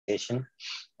conversation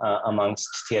amongst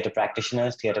theater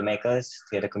practitioners, theater makers,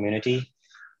 theater community.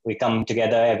 We come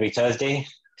together every Thursday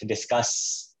to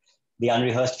discuss the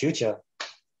unrehearsed future.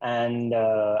 And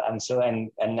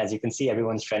and as you can see,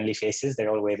 everyone's friendly faces. They're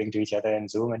all waving to each other in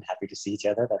Zoom and happy to see each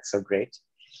other. That's so great.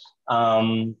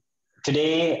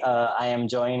 Today, I am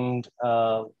joined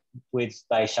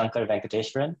by Sankar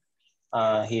Venkateswaran.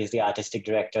 He is the artistic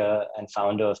director and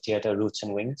founder of Theatre Roots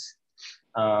and Wings.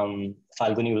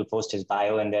 Falguni will post his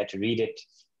bio in there to read it.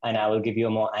 And I will give you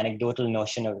a more anecdotal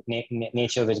notion of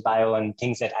nature of his bio and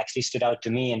things that actually stood out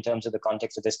to me in terms of the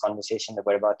context of this conversation that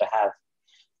we're about to have.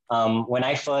 When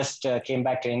I first came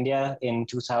back to India in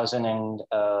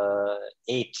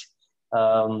 2008,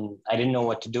 I didn't know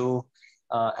what to do.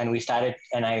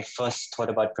 And I first thought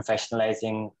about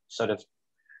professionalizing sort of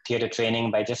theater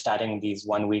training by just starting these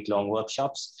 1 week long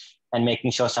workshops and making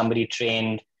sure somebody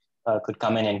trained could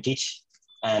come in and teach.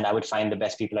 And I would find the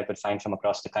best people I could find from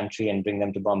across the country and bring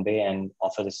them to Bombay and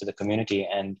offer this to the community.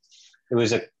 And it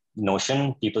was a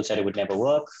notion. People said it would never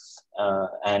work.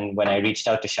 And when I reached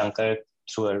out to Sankar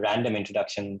through a random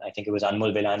introduction, I think it was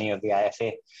Anmol Bilani of the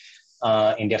IFA,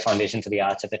 India Foundation for the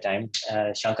Arts at the time,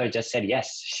 Sankar just said,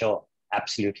 yes, sure,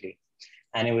 absolutely.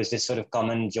 And it was this sort of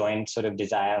common joint sort of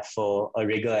desire for a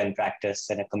rigor in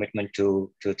practice and a commitment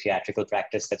to theatrical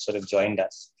practice that sort of joined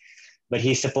us. But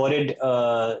he supported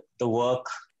the work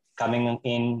coming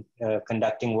in,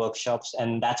 conducting workshops.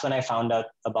 And that's when I found out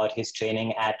about his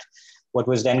training at what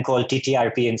was then called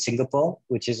TTRP in Singapore,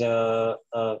 which is a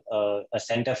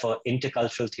center for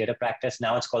intercultural theater practice.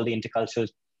 Now it's called the Intercultural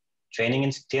Training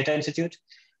Theater Institute.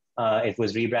 It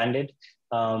was rebranded.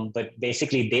 But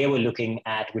basically they were looking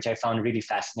at, which I found really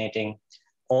fascinating,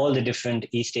 all the different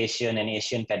East Asian and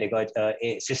Asian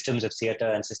systems of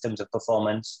theater and systems of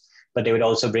performance. But they would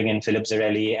also bring in Philip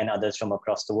Zarelli and others from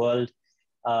across the world.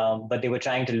 But they were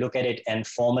trying to look at it and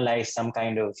formalize some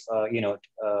kind of,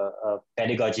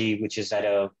 pedagogy, which is at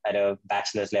a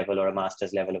bachelor's level or a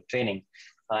master's level of training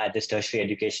at this tertiary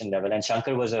education level. And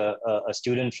Sankar was a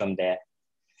student from there.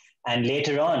 And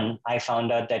later on, I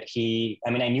found out that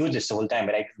I knew this the whole time,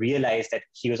 but I realized that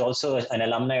he was also an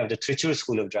alumni of the Trichy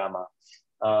School of Drama.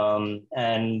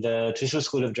 And the Trichy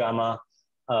School of Drama,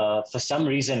 for some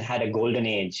reason, had a golden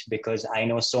age, because I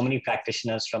know so many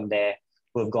practitioners from there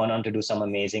who have gone on to do some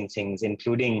amazing things,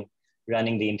 including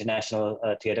running the International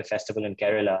Theatre Festival in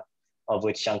Kerala, of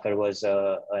which Sankar was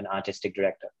an artistic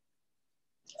director.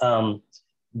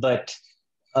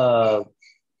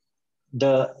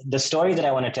 The story that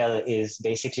I want to tell is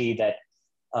basically that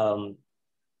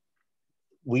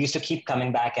we used to keep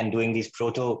coming back and doing these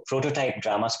prototype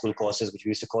drama school courses, which we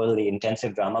used to call the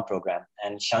intensive drama program.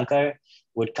 And Sankar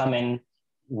would come in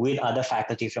with other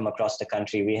faculty from across the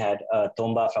country. We had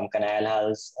Tomba from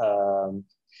Kanayalhal's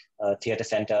theater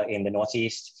center in the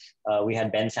Northeast. We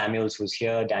had Ben Samuels, who's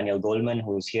here, Daniel Goldman,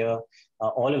 who's here.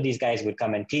 All of these guys would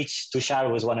come and teach. Tushar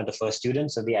was one of the first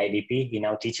students of the IDP. He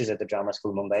now teaches at the Drama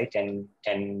School Mumbai 10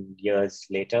 years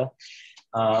later.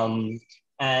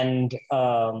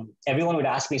 Everyone would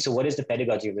ask me, so what is the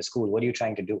pedagogy of the school? What are you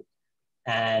trying to do?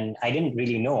 And I didn't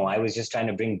really know. I was just trying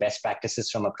to bring best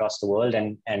practices from across the world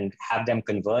and have them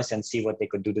converse and see what they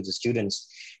could do to the students.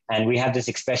 And we have this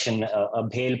expression, a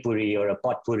bhel puri or a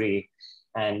pot puri.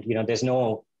 And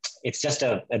it's just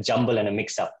a jumble and a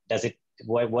mix up.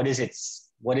 What is its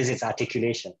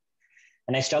articulation?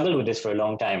 And I struggled with this for a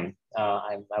long time.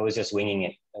 I was just winging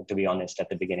it, to be honest, at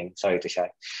the beginning. Sorry,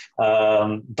 Tushar.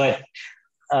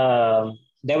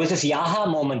 There was this yaha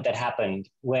moment that happened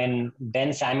when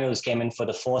Ben Samuels came in for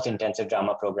the 4th intensive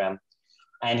drama program.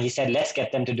 And he said, let's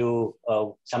get them to do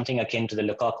something akin to the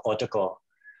Lecoq Autocorps.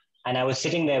 And I was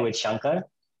sitting there with Sankar,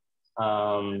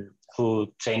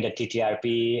 who trained at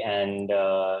TTRP and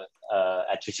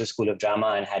at Trichy School of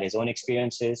Drama and had his own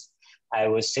experiences. I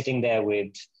was sitting there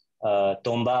with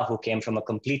Tomba, who came from a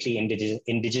completely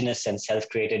indigenous and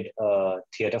self-created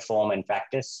theater form and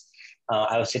practice.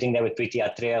 I was sitting there with Preeti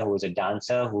Atreya, who was a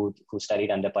dancer who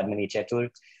studied under Padmini Chetur.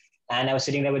 And I was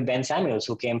sitting there with Ben Samuels,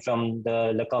 who came from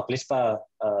the Lecoq Lispa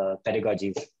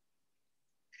pedagogies.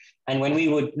 And when we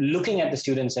were looking at the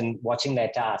students and watching their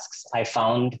tasks, I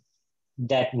found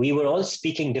that we were all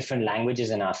speaking different languages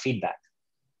in our feedback,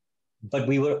 but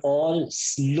we were all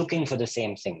looking for the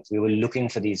same things. We were looking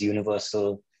for these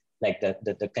universal, like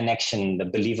the connection, the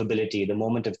believability, the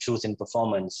moment of truth in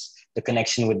performance, the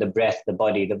connection with the breath, the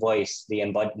body, the voice, the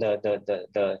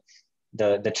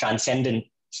transcendence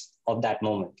of that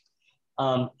moment.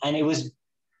 And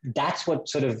that's what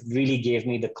sort of really gave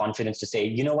me the confidence to say,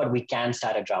 you know what, we can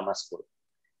start a drama school.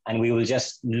 And we will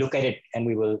just look at it and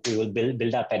we will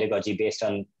build our pedagogy based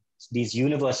on these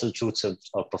universal truths of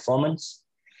performance,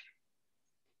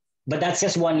 But that's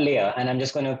just one layer, and I'm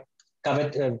just going to cover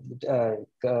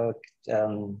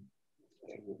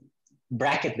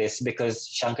bracket this because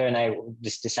Shankar and I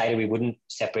just decided we wouldn't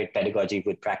separate pedagogy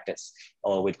with practice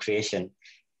or with creation,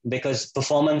 because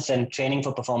performance and training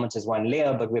for performance is one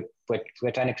layer, but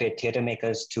we're trying to create theater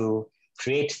makers to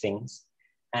create things,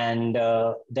 and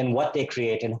then what they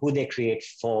create and who they create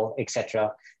for,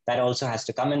 etc. That also has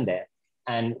to come in there.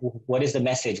 And what is the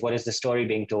message? What is the story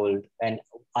being told? And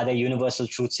are there universal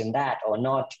truths in that or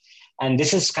not? And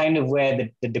this is kind of where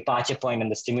the departure point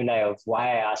and the stimuli of why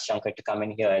I asked Shankar to come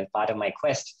in here. And part of my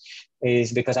quest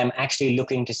is because I'm actually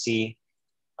looking to see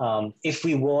if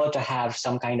we were to have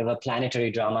some kind of a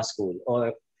planetary drama school,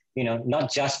 or, you know,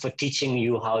 not just for teaching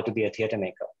you how to be a theater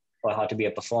maker or how to be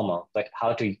a performer, but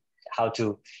how to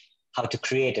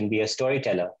create and be a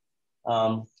storyteller.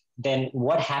 Then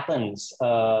what happens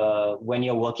when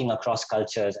you're working across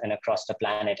cultures and across the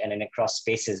planet and in across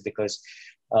spaces? Because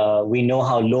we know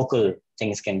how local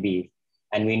things can be,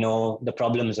 and we know the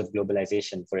problems of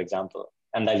globalization, for example,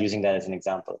 and I'm using that as an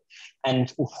example.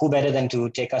 And who better than to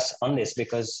take us on this?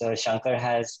 Because Shankar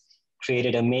has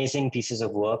created amazing pieces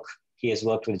of work. He has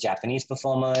worked with Japanese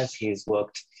performers. He's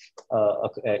worked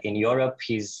in Europe.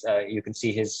 You can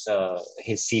see his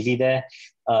CV there.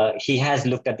 He has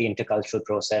looked at the intercultural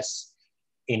process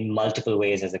in multiple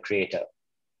ways as a creator.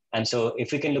 And so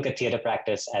if we can look at theater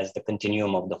practice as the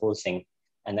continuum of the whole thing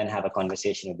and then have a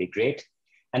conversation, would be great.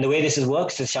 And the way this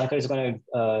works is Shankar is going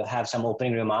to have some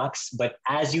opening remarks, but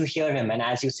as you hear him and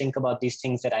as you think about these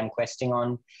things that I'm questing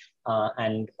on,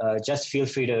 just feel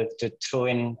free to throw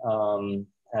in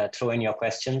your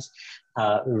questions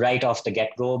right off the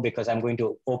get-go, because I'm going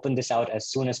to open this out as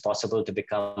soon as possible to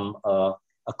become a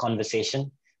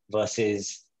conversation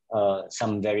versus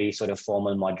some very sort of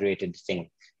formal moderated thing.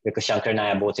 Because Shankar and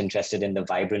I are both interested in the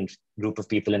vibrant group of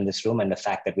people in this room and the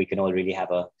fact that we can all really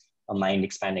have a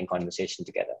mind-expanding conversation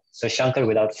together. So Shankar,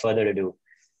 without further ado,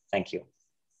 thank you.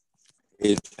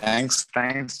 Hey, thanks,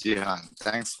 Jihan.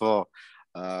 Thanks for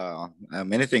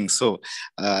many things. So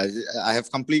I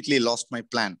have completely lost my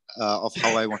plan of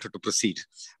how I wanted to proceed,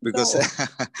 because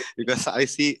because I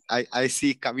see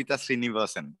Kavita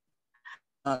Srinivasan.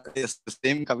 It's the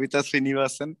same Kavita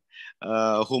Srinivasan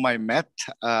whom I met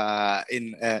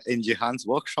in Jihan's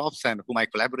workshops and whom I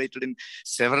collaborated in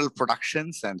several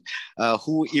productions, and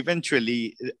who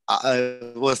eventually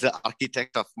was the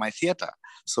architect of my theater.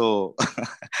 So,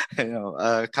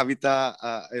 Kavita,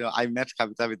 I met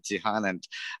Kavita with Jihan,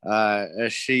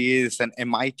 and she is an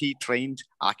MIT trained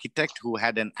architect who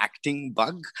had an acting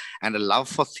bug and a love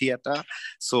for theater.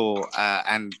 So,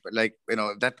 and like,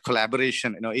 that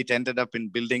collaboration, it ended up in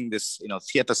building this,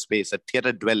 theater space, a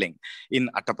theater dwelling in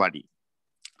Attapadi.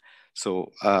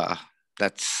 So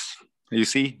that's, you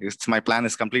see, my plan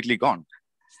is completely gone.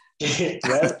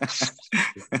 Well,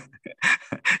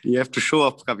 you have to show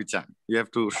up, Kavita. You have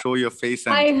to show your face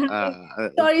and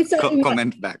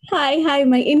comment back. Hi.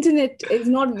 My internet is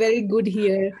not very good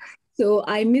here, so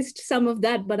I missed some of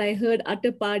that. But I heard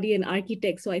Attapadi and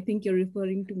architect, so I think you're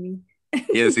referring to me.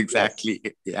 Yes, exactly.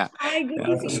 Yeah. Hi, good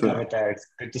to see you. Kavita, it's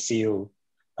good to see you.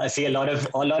 I see a lot of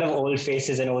old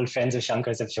faces and old friends of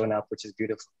Shankar's have shown up, which is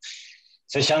beautiful.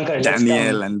 So Shankar,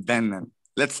 Daniel and Ben.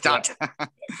 Let's start. Yeah.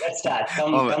 Let's start.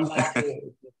 Come back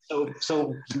to,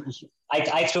 so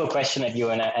I threw a question at you,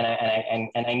 and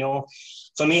I know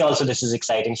for me also this is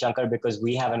exciting, Shankar, because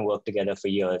we haven't worked together for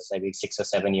years, I think 6 or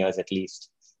 7 years at least.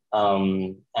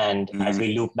 As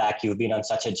we loop back, you've been on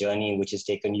such a journey which has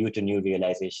taken you to new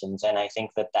realizations, and I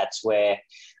think that that's where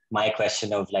my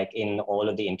question of, like, in all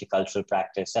of the intercultural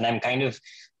practice, and I'm kind of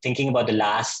thinking about the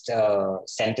last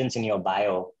sentence in your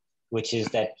bio, which is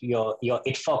that your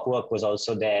ITFOC work was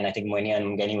also there, and I think Monia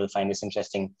and Mgeni will find this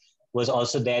interesting, was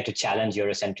also there to challenge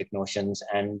Eurocentric notions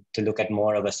and to look at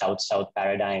more of a South-South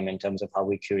paradigm in terms of how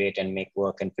we curate and make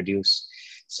work and produce.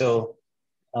 So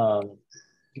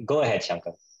go ahead,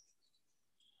 Shankar.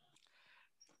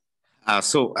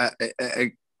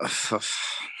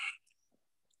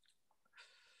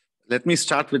 Let me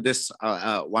start with this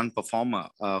one performer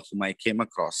whom I came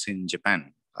across in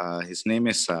Japan. His name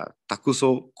is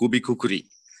Takuso Kubikukuri.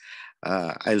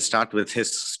 I'll start with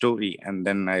his story, and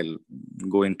then I'll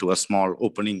go into a small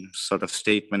opening sort of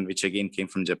statement, which again came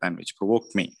from Japan, which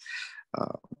provoked me.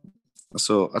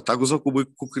 So Takuso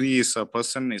Kubikukuri is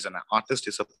an artist,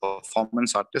 is a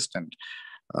performance artist, and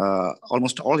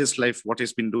almost all his life, what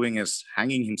he's been doing is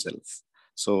hanging himself.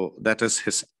 So that is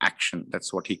his action.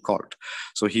 That's what he called.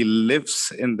 So he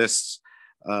lives in this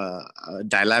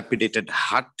dilapidated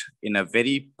hut in a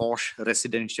very posh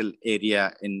residential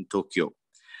area in Tokyo.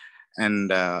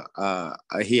 And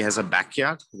he has a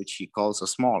backyard, which he calls a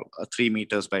small 3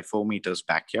 meters by 4 meters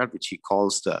backyard, which he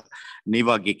calls the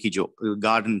Niva Gekijo,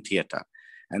 garden theater.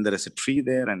 And there is a tree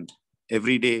there, and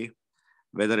every day,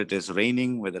 whether it is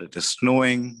raining, whether it is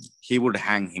snowing, he would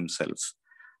hang himself.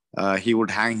 He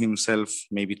would hang himself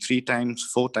maybe 3 times,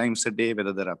 4 times a day,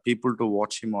 whether there are people to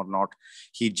watch him or not.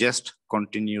 He just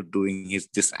continued doing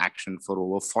this action for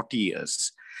over 40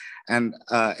 years. And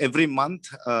every month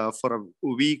for a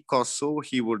week or so,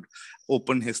 he would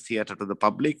open his theater to the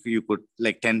public. You could,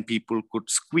 like 10 people could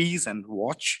squeeze and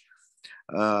watch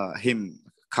him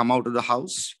come out of the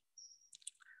house,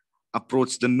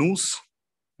 approach the noose.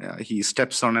 He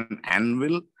steps on an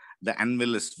anvil. The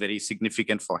anvil is very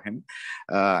significant for him.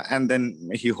 And then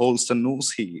he holds the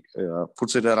noose, he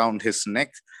puts it around his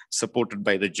neck, supported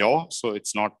by the jaw. So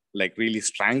it's not like really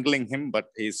strangling him, but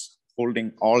he's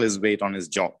holding all his weight on his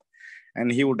jaw. And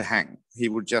he would hang. He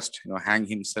would just hang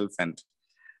himself and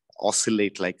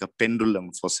oscillate like a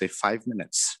pendulum for say 5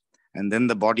 minutes. And then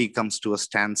the body comes to a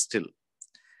standstill.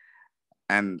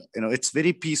 And it's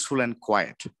very peaceful and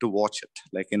quiet to watch it.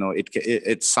 Like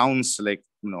it sounds like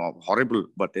horrible,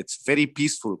 but it's very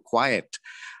peaceful, quiet.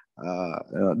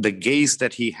 The gaze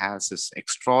that he has is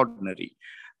extraordinary.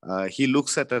 He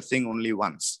looks at a thing only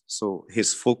once. So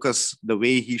his focus, the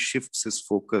way he shifts his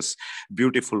focus,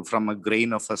 beautiful, from a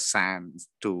grain of a sand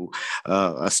to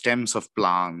stems of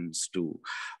plants to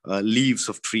leaves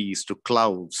of trees to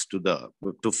clouds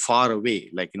to far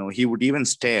away. Like he would even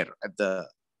stare at the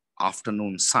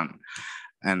afternoon sun,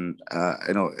 and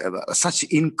such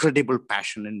incredible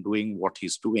passion in doing what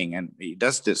he's doing. And he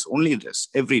does this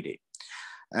every day.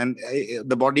 And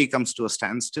the body comes to a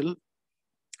standstill.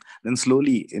 Then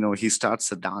slowly, he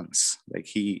starts a dance. Like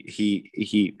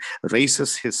he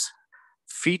raises his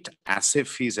feet as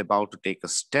if he's about to take a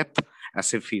step,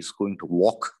 as if he's going to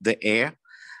walk the air.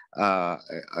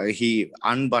 He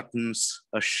unbuttons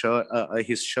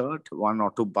his shirt, 1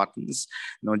 or 2 buttons,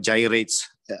 gyrates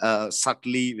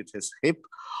subtly with his hip,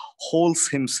 holds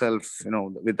himself,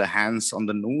 with the hands on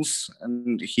the noose,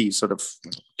 and he sort of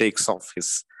takes off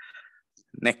his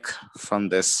neck from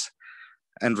this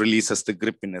and releases the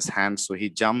grip in his hand. So he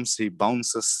jumps, he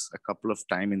bounces a couple of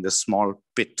times in the small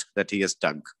pit that he has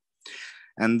dug.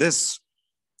 And this,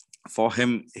 for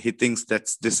him, he thinks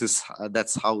that's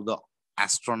how the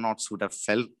astronauts would have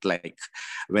felt like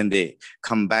when they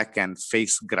come back and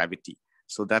face gravity.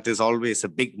 So that is always a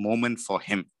big moment for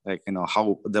him, like,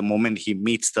 how the moment he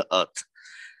meets the earth.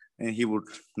 And he would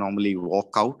normally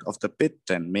walk out of the pit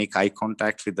and make eye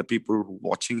contact with the people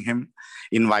watching him,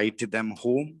 invite them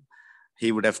home.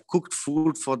 He would have cooked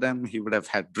food for them. He would have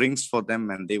had drinks for them,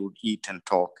 and they would eat and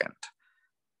talk.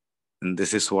 And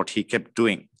this is what he kept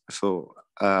doing. So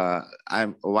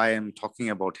why I'm talking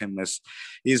about him is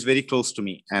he's very close to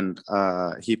me, and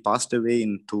he passed away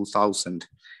in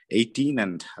 2018,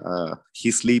 and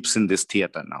he sleeps in this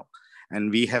theater now.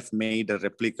 And we have made a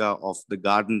replica of the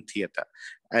garden theater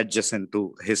adjacent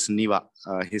to his Niva,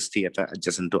 his theater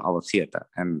adjacent to our theater.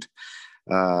 And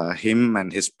him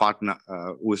and his partner,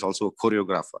 who is also a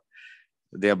choreographer,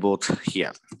 they are both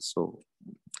here. So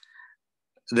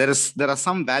there are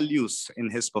some values in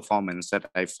his performance that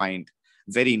I find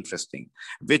very interesting,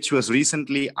 which was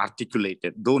recently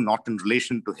articulated, though not in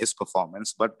relation to his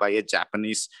performance, but by a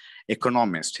Japanese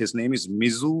economist. His name is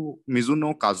Mizuno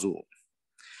Kazuo.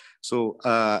 So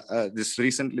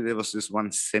recently there was this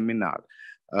one seminar,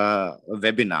 a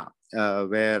webinar,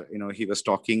 where he was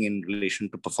talking in relation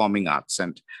to performing arts,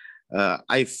 and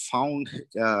I found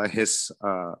his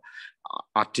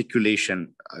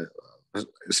articulation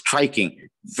striking,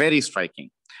 very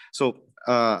striking. So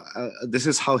this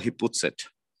is how he puts it.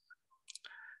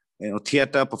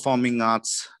 Theater, performing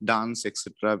arts, dance,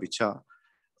 etc., which are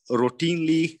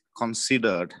routinely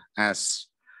considered as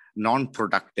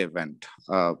non-productive and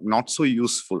not so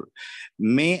useful,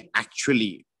 may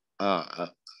actually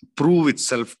prove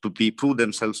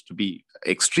themselves to be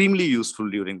extremely useful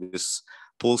during this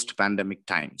post-pandemic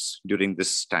times,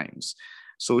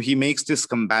 So he makes this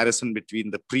comparison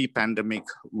between the pre-pandemic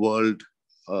world,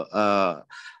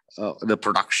 the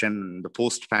production, the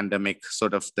post-pandemic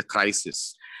sort of the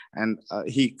crisis. And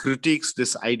he critiques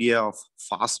this idea of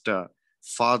faster,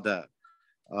 farther,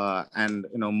 and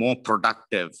more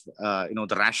productive,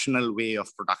 the rational way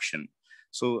of production.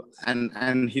 So,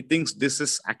 and he thinks this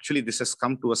has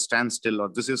come to a standstill, or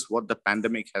this is what the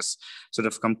pandemic has sort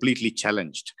of completely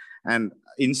challenged. And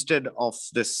instead of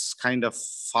this kind of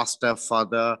faster,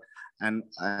 farther, and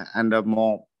a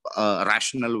more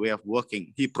rational way of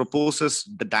working, he proposes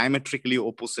the diametrically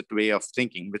opposite way of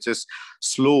thinking, which is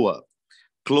slower,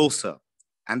 closer,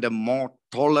 and a more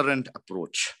tolerant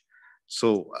approach.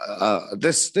 So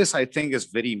this I think is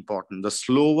very important. The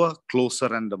slower,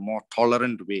 closer, and the more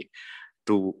tolerant way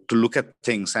to look at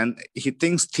things. And he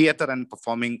thinks theater and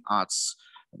performing arts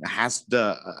has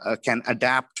can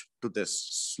adapt to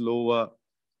this slower,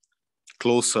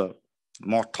 closer,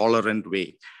 more tolerant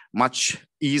way, much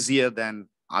easier than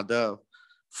other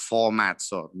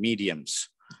formats or mediums.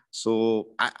 So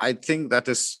I think that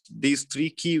is these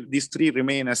three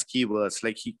remain as keywords.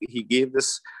 Like he gave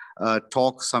this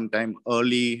talk sometime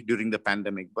early during the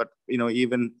pandemic, but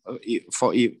even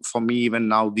for me, even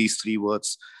now, these three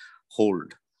words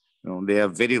hold. They are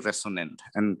very resonant,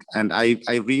 and I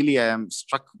really am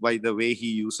struck by the way he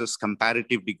uses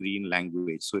comparative degree in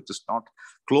language. So it is not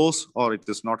close or it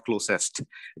is not closest.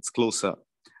 It's closer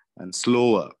and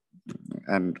slower.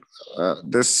 And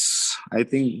this, I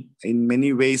think, in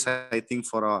many ways, I think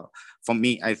for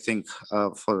me, I think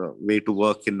for a way to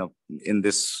work in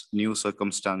this new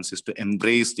circumstance is to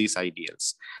embrace these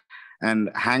ideals. And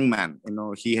Hangman,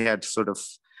 he had sort of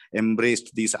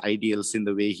embraced these ideals in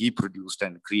the way he produced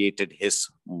and created his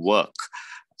work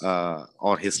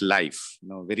or his life.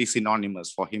 Very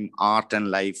synonymous for him. Art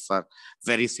and life are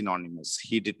very synonymous.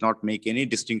 He did not make any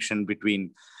distinction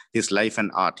between his life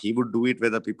and art. He would do it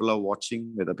whether people are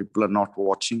watching, whether people are not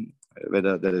watching,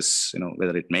 whether there is,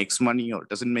 whether it makes money or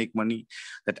doesn't make money.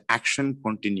 That action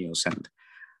continues, and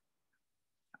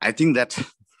I think that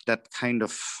kind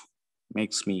of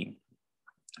makes me,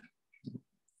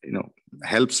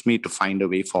 helps me to find a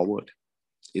way forward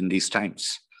in these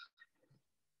times.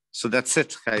 So that's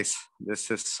it, guys. This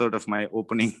is sort of my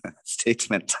opening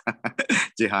statement.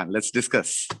 Jihan, let's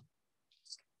discuss.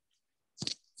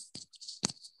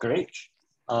 Great.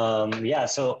 Yeah,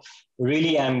 so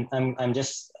really I'm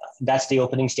just, that's the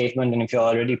opening statement. And if you're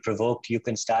already provoked, you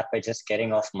can start by just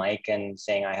getting off mic and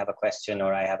saying, I have a question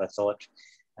or I have a thought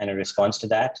and a response to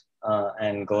that,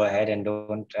 and go ahead and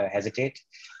don't hesitate.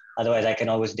 Otherwise, I can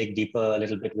always dig deeper a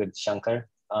little bit with Sankar.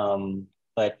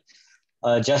 But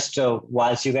just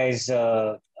whilst you guys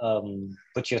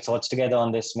put your thoughts together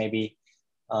on this, maybe,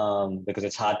 because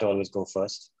it's hard to always go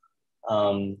first.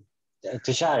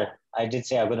 Tushar, I did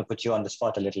say I'm going to put you on the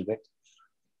spot a little bit.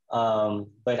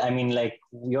 But I mean, like,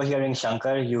 you're hearing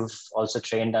Sankar, you've also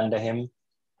trained under him.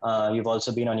 You've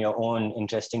also been on your own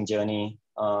interesting journey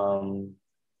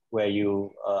where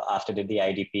you, after did the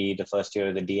IDP, the first year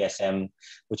of the DSM,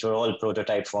 which were all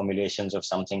prototype formulations of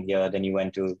something here. Then you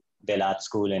went to Del Art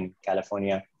School in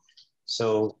California.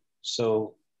 So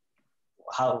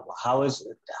how is,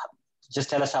 just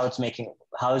tell us how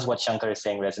is what Sankar is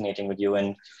saying resonating with you?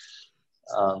 And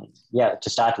yeah, to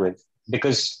start with,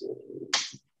 because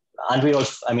aren't we all,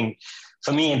 I mean,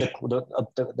 for me,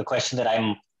 the question that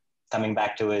I'm coming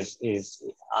back to is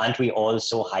aren't we all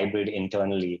so hybrid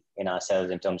internally in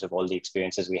ourselves in terms of all the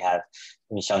experiences we have?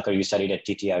 I mean, Sankar, you studied at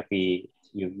TTRP.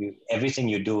 You everything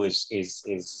you do is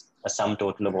a sum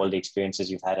total of all the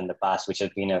experiences you've had in the past, which has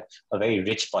been a very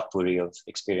rich potpourri of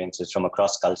experiences from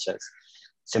across cultures.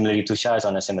 Similarly, Tushar is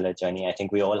on a similar journey. I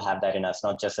think we all have that in us,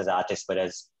 not just as artists, but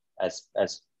as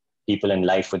people in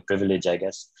life with privilege, I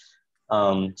guess.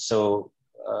 So,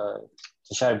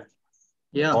 Tushar,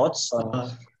 thoughts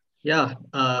on?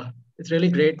 It's really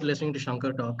great listening to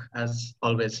Sankar talk, as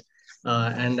always.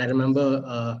 And I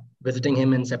remember visiting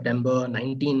him in September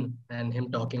 19 and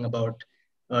him talking about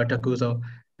Takuzo.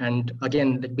 And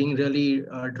again, being really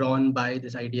drawn by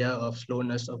this idea of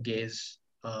slowness of gaze,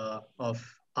 of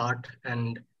art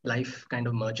and life kind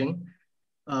of merging.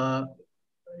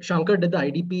 Sankar did the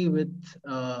IDP with,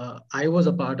 I was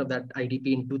a part of that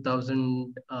IDP in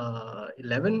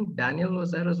 2011. Daniel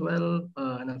was there as well,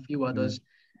 and a few others.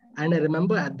 And I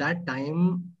remember at that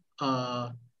time,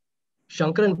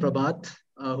 Sankar and Prabhat,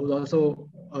 who's also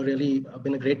really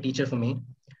been a great teacher for me,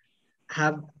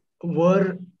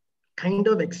 were kind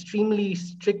of extremely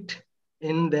strict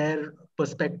in their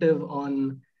perspective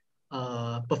on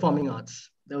performing arts.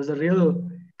 There was a real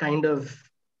kind of,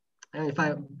 if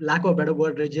I lack of a better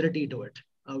word, rigidity to it,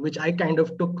 which I kind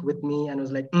of took with me and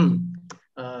was like,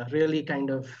 really kind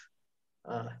of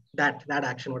that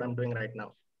action, what I'm doing right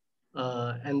now.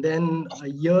 And then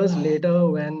years later,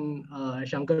 when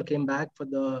Sankar came back for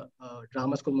the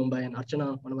drama school Mumbai, and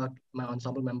Archana, one of my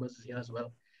ensemble members, is here as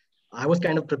well. I was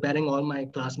kind of preparing all my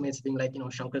classmates, being like,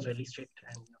 Shankar's really strict,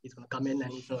 and he's going to come in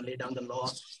and he's going to lay down the law,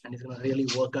 and he's going to really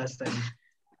work us. And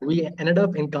we ended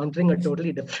up encountering a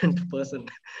totally different person.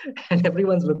 And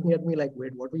everyone's looking at me like,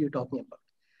 wait, what were you talking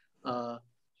about?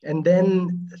 And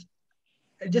then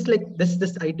just like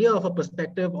this idea of a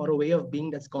perspective or a way of being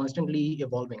that's constantly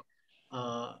evolving.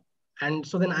 And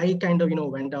so then I kind of,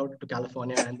 went out to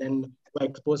California and then were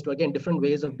exposed to, again, different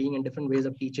ways of being and different ways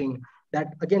of teaching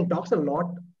that again talks a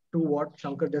lot to what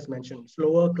Sankar just mentioned: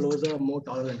 slower, closer, more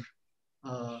tolerant,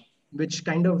 which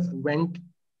kind of went,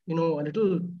 a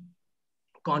little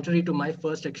contrary to my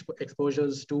first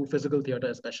exposures to physical theater,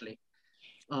 especially.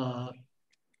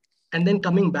 And then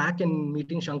coming back and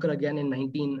meeting Shankar again in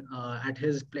 19 at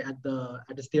his play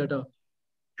at his theater,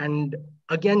 and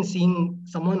again seeing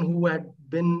someone who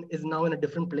is now in a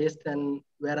different place than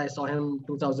where I saw him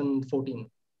 2014.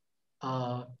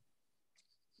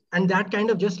 And that kind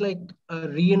of just like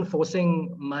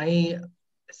reinforcing my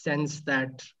sense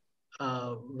that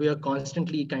we are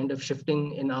constantly kind of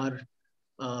shifting in our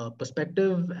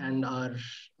perspective and our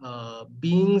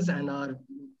beings and our,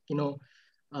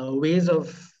 ways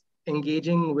of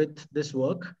engaging with this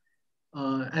work.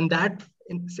 And that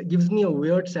gives me a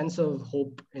weird sense of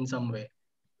hope in some way.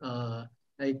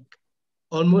 Like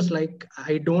almost like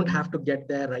I don't have to get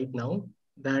there right now,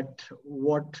 that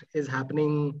what is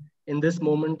happening in this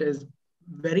moment is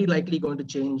very likely going to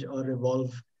change or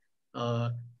evolve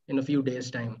in a few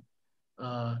days' time.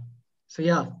 So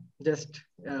yeah, just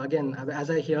again,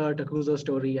 as I hear Takuzo's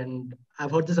story, and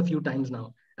I've heard this a few times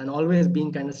now, and always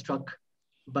being kind of struck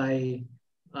by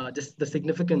just the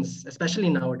significance, especially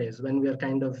nowadays when we are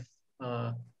kind of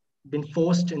been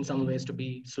forced in some ways to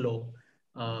be slow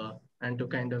and to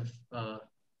kind of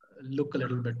look a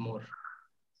little bit more.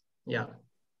 Yeah.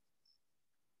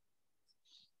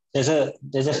 There's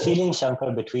a feeling,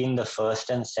 Shankar, between the first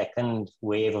and second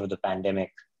wave of the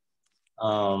pandemic,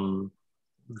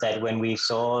 that when we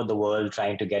saw the world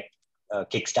trying to get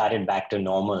kickstarted back to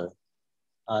normal,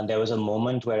 there was a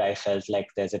moment where I felt like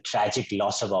there's a tragic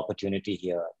loss of opportunity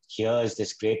here. Here is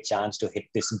this great chance to hit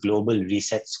this global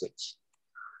reset switch.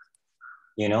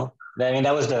 I mean,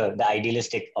 that was the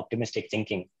idealistic, optimistic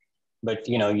thinking. But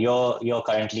you're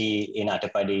currently in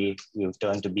Attapadi. You've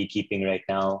turned to beekeeping right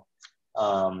now,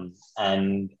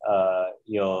 and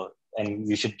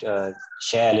you should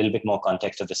share a little bit more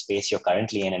context of the space you're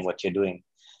currently in and what you're doing.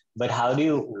 But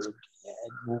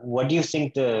what do you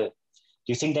think do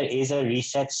you think there is a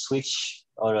reset switch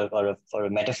or a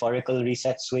metaphorical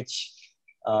reset switch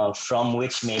from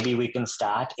which maybe we can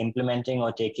start implementing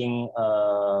or taking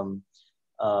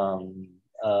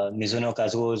Mizuno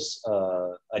Kazuo's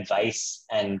advice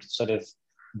and sort of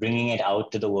bringing it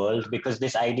out to the world? Because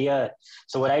this idea,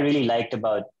 so what I really liked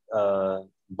about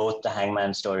both the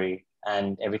Hangman story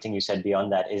and everything you said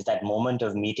beyond that is that moment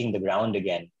of meeting the ground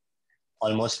again,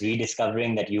 almost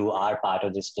rediscovering that you are part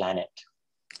of this planet.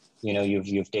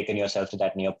 You've taken yourself to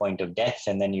that near point of death,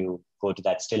 and then you go to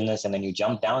that stillness, and then you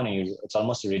jump down, and it's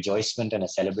almost a rejoicement and a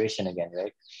celebration again,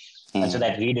 right? Mm. And so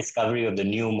that rediscovery of the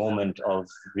new moment of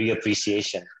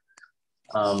reappreciation,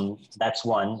 that's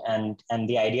one. And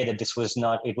the idea that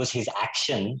it was his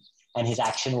action, and his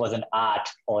action wasn't art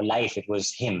or life, it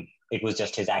was him. It was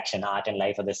just his action. Art and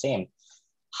life are the same.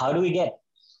 How do we get,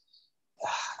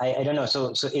 I don't know.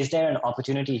 So is there an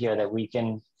opportunity here that we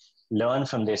can learn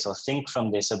from this or think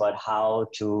from this about how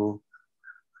to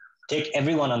take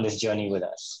everyone on this journey with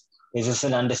us? Is this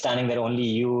an understanding that only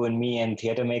you and me and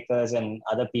theater makers and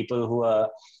other people who are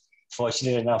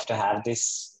fortunate enough to have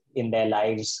this in their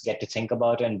lives get to think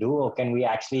about and do? Or can we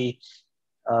actually,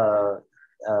 back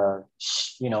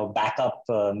up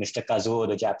Mr. Kazuo,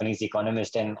 the Japanese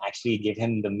economist, and actually give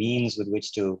him the means with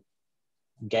which to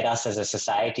get us as a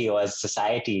society or as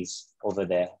societies over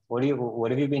there? What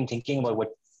have you been thinking about?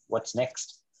 What's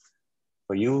next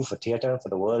for you, for theater, for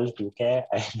the world? Do you care?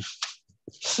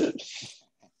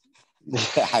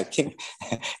 I think,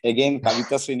 again,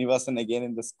 Kavita Srinivasan again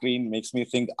in the screen makes me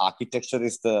think architecture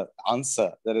is the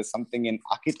answer. There is something in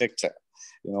architecture,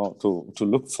 to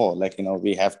look for. Like,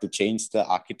 we have to change the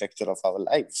architecture of our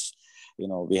lives.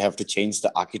 We have to change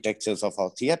the architectures of our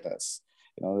theaters.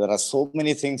 There are so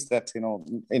many things that,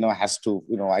 has to,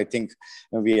 I think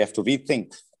we have to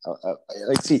rethink.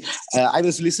 I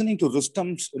was listening to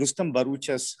Rustam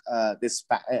Barucha's this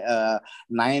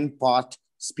 9-part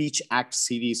speech act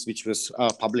series, which was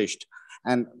published.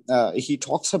 And he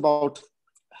talks about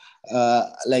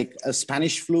like a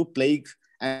Spanish flu, plague,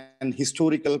 and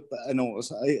historical,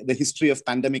 the history of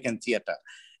pandemic and theater.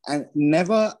 And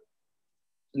never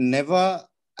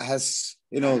has,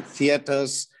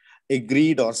 theaters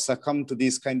agreed or succumbed to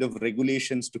these kind of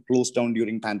regulations to close down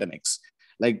during pandemics.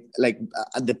 Like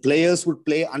the players would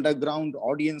play underground,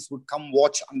 audience would come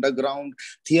watch underground,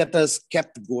 theaters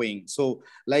kept going. So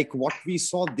like what we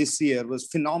saw this year was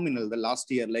phenomenal. The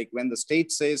last year, like when the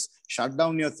state says, shut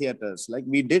down your theaters, like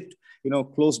we did, we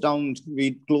closed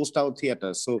our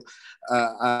theaters. So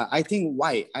I think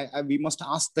why? We must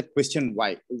ask the question,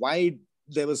 why? Why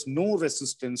there was no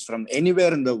resistance from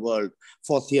anywhere in the world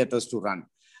for theaters to run?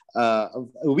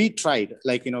 we tried,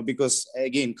 like, because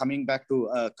again, coming back to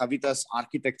Kavita's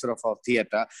architecture of our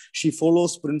theater, she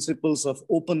follows principles of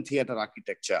open theater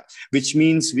architecture, which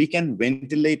means we can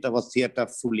ventilate our theater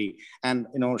fully. And,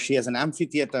 she has an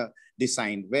amphitheater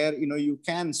designed where, you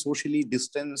can socially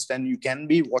distance and you can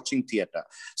be watching theater.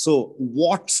 So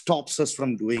what stops us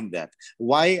from doing that?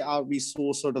 Why are we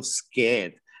so sort of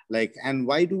scared? Like, and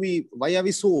why are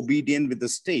we so obedient with the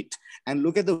state? And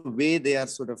look at the way they are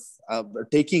sort of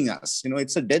taking us.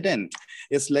 It's a dead end.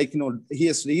 It's like, he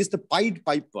is the Pied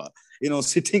Piper,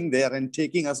 sitting there and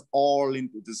taking us all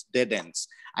into this dead ends.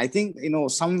 I think,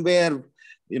 somewhere,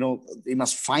 they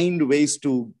must find ways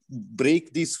to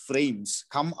break these frames,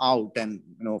 come out and,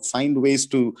 find ways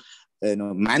to,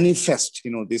 manifest,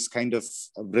 this kind of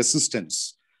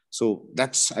resistance. So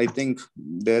that's, I think,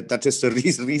 that is the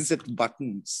reset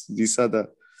buttons. These are the,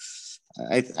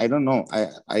 I don't know.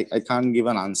 I can't give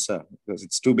an answer because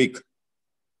it's too big.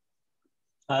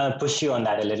 Push you on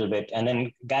that a little bit. And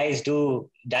then guys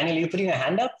Daniel, you putting your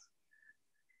hand up?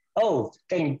 Oh,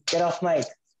 can you get off mic?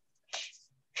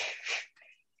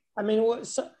 I mean,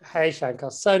 hey,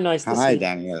 Sankar, so nice to see you. Hi,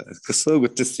 Daniel. It's so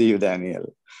good to see you,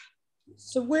 Daniel.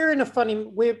 So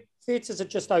theatres are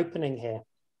just opening here.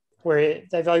 Where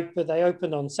they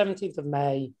opened on 17th of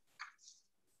May.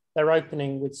 They're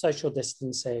opening with social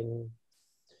distancing.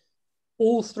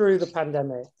 All through the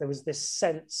pandemic, there was this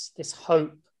sense, this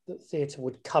hope that theatre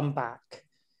would come back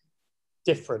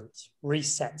different,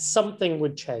 reset, something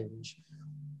would change.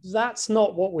 That's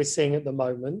not what we're seeing at the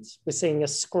moment. We're seeing a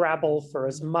scrabble for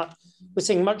we're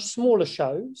seeing much smaller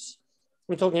shows.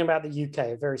 I'm talking about the UK,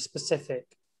 a very specific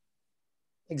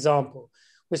example.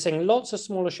 We're seeing lots of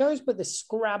smaller shows, but this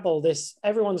scrabble,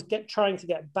 everyone's trying to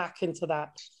get back into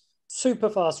that super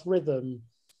fast rhythm.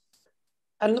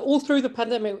 And all through the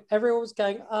pandemic, everyone was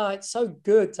going, it's so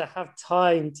good to have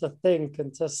time to think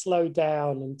and to slow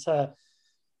down and to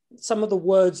some of the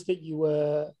words that you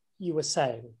were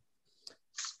saying.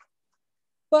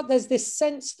 But there's this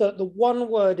sense that the one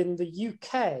word in the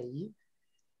UK,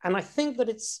 and I think that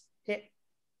it's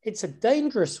a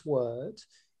dangerous word,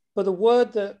 but the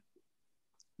word that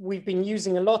we've been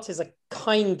using a lot is a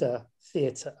kinder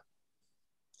theatre.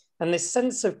 And this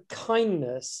sense of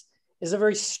kindness is a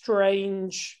very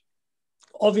strange,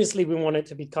 obviously we want it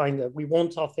to be kinder. We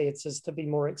want our theatres to be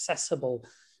more accessible.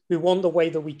 We want the way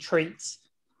that we treat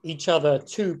each other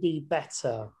to be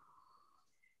better.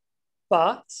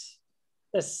 But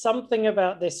there's something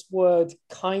about this word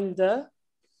kinder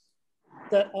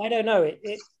that, I don't know,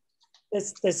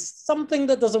 there's something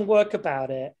that doesn't work about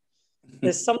it.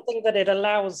 There's something that it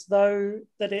allows the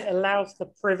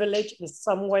privilege in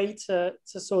some way to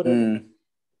sort of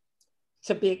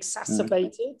to be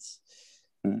exacerbated.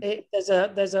 There's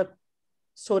a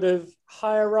sort of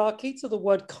hierarchy to the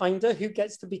word kinder. Who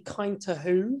gets to be kind to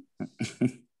who?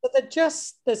 But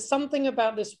there's something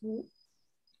about this.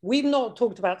 We've not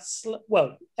talked about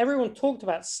everyone talked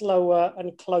about slower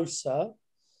and closer.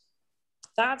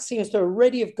 That seems to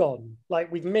already have gone.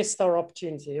 Like we've missed our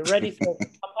opportunity already for it to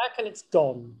come back and it's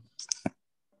gone.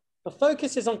 The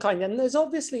focus is on kind. And there's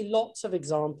obviously lots of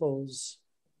examples.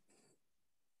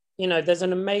 There's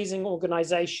an amazing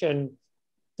organization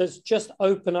that's just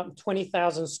opened up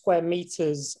 20,000 square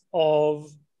meters of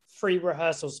free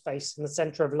rehearsal space in the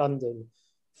center of London,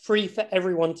 free for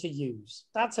everyone to use.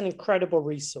 That's an incredible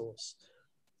resource.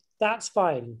 That's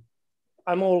fine.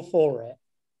 I'm all for it.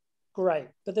 Great.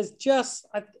 But there's just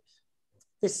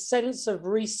this sense of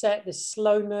reset, this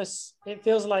slowness. It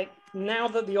feels like now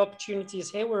that the opportunity is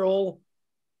here, we're all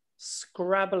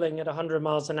scrabbling at 100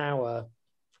 miles an hour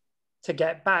to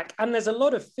get back. And there's a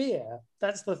lot of fear.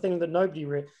 That's the thing that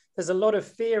there's a lot of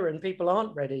fear and people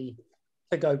aren't ready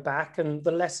to go back. And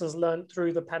the lessons learned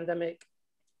through the pandemic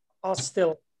are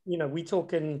still, we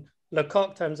talk in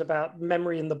Lecoq terms about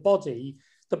memory in the body.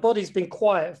 The body's been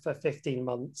quiet for 15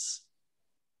 months.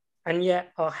 And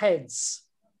yet our heads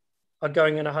are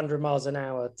going at 100 miles an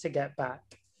hour to get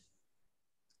back.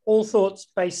 All thoughts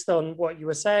based on what you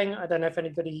were saying. I don't know if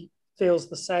anybody feels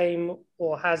the same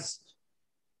or has,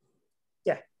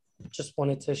 just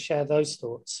wanted to share those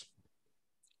thoughts.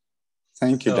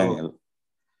 Thank you, Daniel.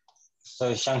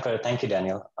 So Shankar, thank you,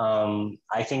 Daniel.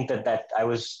 I think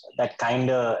that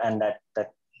kinder and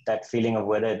that feeling of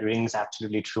whether it rings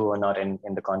absolutely true or not in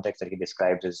the context that he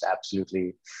described is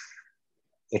absolutely,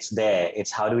 it's there.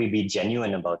 It's how do we be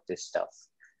genuine about this stuff?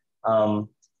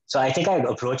 So I think I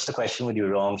approached the question with you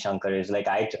wrong, Shankar, is like,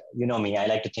 you know me, I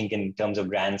like to think in terms of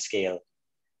grand scale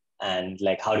and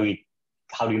like, how do we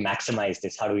maximize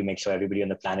this? How do we make sure everybody on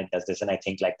the planet does this? And I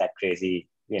think like that crazy,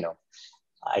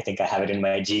 I think I have it in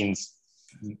my genes.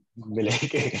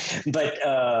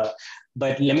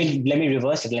 but let me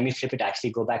reverse it. Let me flip it.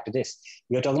 Actually, go back to this.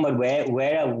 You're talking about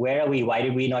where are we? Why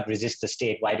did we not resist the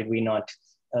state? Why did we not?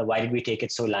 Why did we take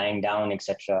it so lying down,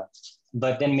 etc.?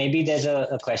 But then maybe there's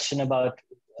a question about.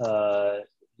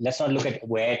 Let's not look at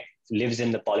where it lives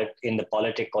in the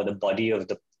politic or the body of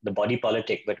the body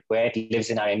politic, but where it lives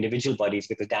in our individual bodies,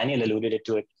 because Daniel alluded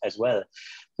to it as well.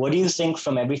 What do you think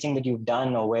from everything that you've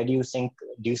done, or do you think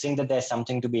that there's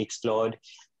something to be explored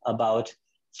about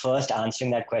first answering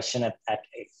that question at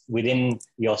within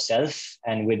yourself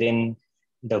and within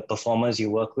the performers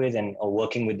you work with, or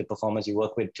working with the performers you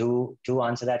work with to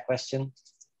answer that question?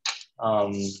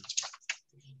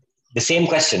 The same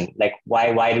question, like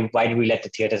why did we let the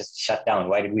theater shut down?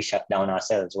 Why did we shut down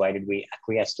ourselves? Why did we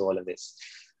acquiesce to all of this?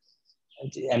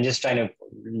 I'm just trying to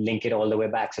link it all the way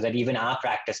back so that even our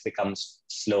practice becomes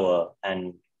slower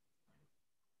and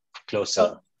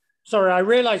closer. Sorry, I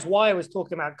realized why I was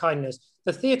talking about kindness.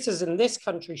 The theatres in this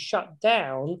country shut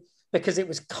down because it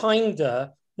was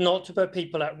kinder not to put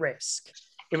people at risk.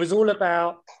 It was all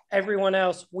about everyone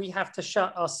else. We have to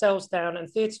shut ourselves down, and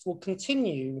theatres will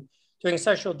continue doing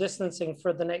social distancing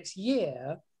for the next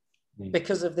year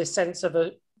because of this sense of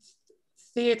a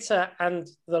theatre and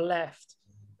the left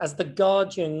as the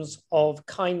guardians of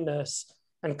kindness,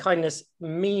 and kindness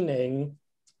meaning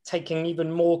taking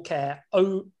even more care.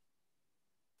 Oh,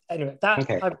 anyway, that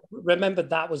okay. I remembered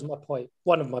that was my point,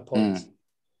 one of my points.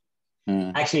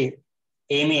 Actually,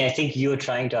 Amy, I think you're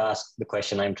trying to ask the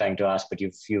question I'm trying to ask, but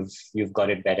you've got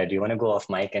it better. Do you want to go off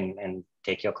mic and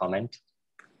take your comment?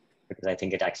 Because I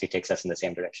think it actually takes us in the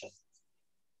same direction.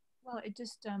 Well, it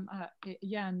just,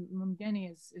 yeah, and Mumgeni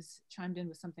is chimed in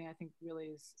with something I think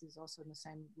really is also in the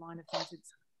same line of things.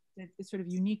 It's sort of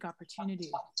unique opportunity.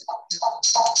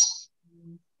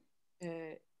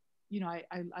 You know,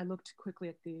 I looked quickly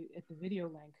at the video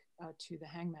link to the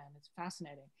Hangman. It's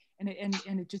fascinating, and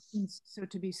it just seems so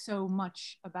to be so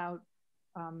much about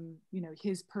you know,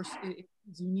 his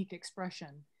unique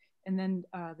expression. And then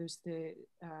there's the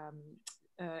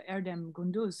Erdem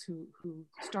Gündüz, who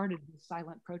started the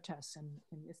silent protests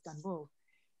in Istanbul.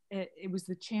 It was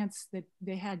the chance that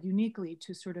they had uniquely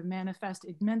to sort of manifest.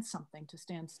 It meant something to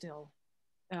stand still.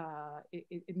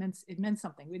 It meant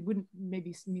something. It wouldn't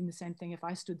maybe mean the same thing if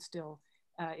I stood still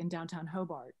in downtown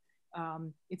Hobart.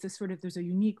 It's a sort of, there's a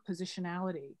unique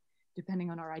positionality depending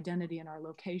on our identity and our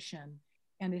location.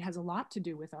 And it has a lot to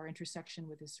do with our intersection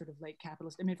with this sort of late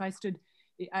capitalist. I mean, if I stood,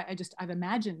 I've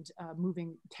imagined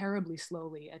moving terribly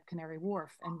slowly at Canary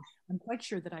Wharf, and I'm quite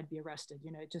sure that I'd be arrested.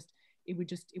 You know, it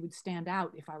would stand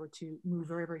out if I were to move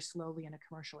very, very slowly in a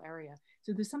commercial area.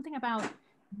 So there's something about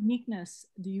uniqueness,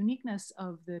 the uniqueness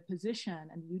of the position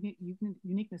and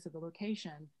uniqueness of the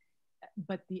location,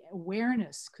 but the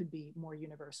awareness could be more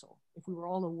universal. If we were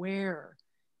all aware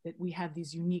that we have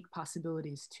these unique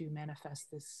possibilities to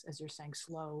manifest this, as you're saying,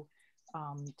 slow,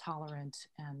 tolerant,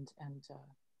 and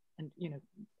you know,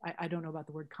 I don't know about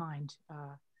the word kind.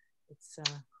 It's a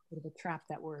bit of a trap,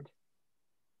 that word.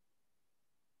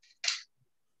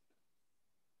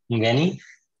 Mumgeni?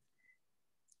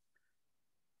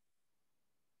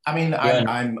 I mean,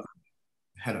 I'm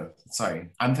hello, sorry.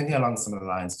 I'm thinking along similar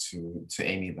lines to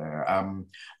Amy there.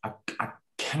 I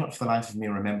cannot for the life of me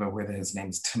remember whether his name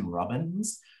is Tim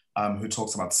Robbins, who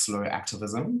talks about slow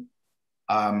activism.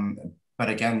 But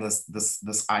again,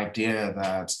 this idea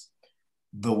that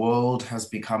the world has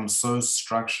become so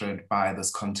structured by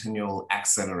this continual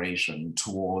acceleration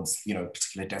towards, you know,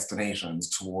 particular destinations,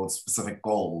 towards specific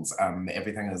goals.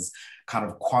 Everything is kind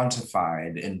of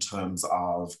quantified in terms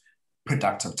of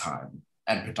productive time,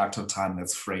 and productive time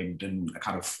that's framed in a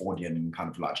kind of Fordian kind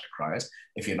of logic, right?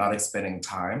 If you're not expending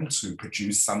time to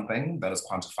produce something that is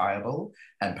quantifiable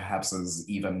and perhaps is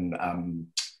even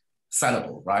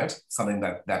sellable, right? Something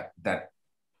that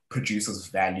produces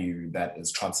value that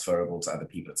is transferable to other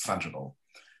people, it's fungible.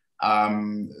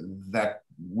 That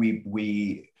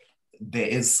there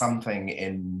is something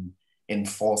in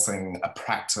enforcing a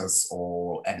practice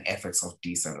or an ethics of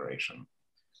deceleration,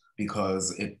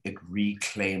 because it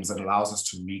allows us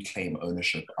to reclaim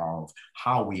ownership of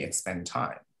how we expend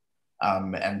time,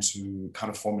 and to kind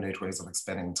of formulate ways of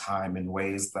expending time in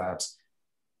ways that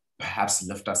perhaps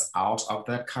lift us out of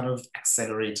that kind of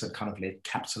accelerated kind of late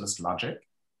capitalist logic,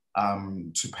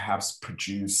 to perhaps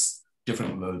produce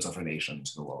different modes of relation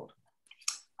to the world.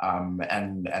 And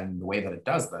the way that it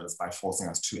does that is by forcing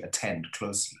us to attend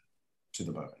closely to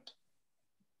the moment.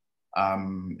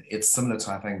 It's similar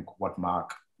to, I think, what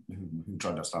Mark, who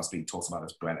joined us last week, talks about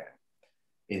as dwelling,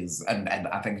 is, and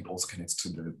I think it also connects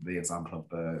to the example of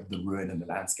the ruin in the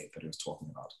landscape that he was talking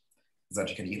about, is that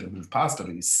you can either move past it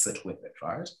or you sit with it,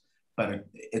 right? but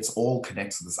it's all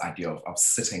connected to this idea of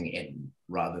sitting in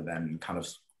rather than kind of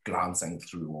glancing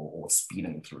through or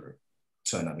speeding through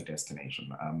to another destination.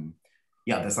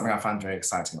 Yeah, there's something I find very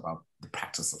exciting about the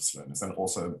practice of slowness. And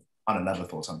also on another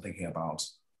thought, I'm thinking about,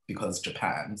 because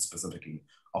Japan specifically,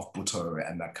 of Buto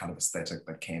and that kind of aesthetic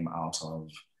that came out of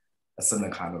a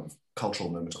similar kind of cultural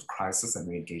moment of crisis and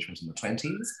re-engagement in the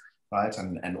 20s, right?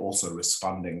 And also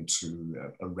responding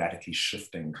to a radically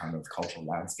shifting kind of cultural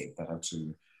landscape that had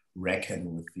to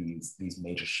reckon with these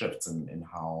major shifts in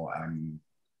how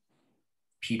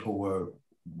people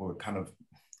were kind of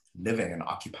living and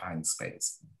occupying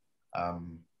space.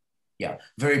 Yeah,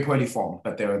 very poorly formed,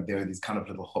 but there are these kind of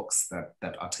little hooks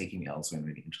that are taking me elsewhere in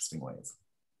really interesting ways.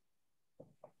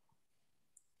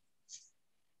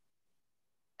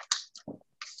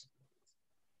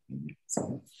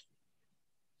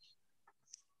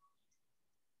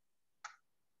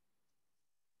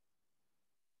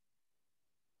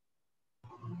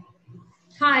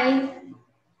 Hi.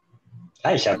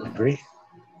 Hi, Shabri.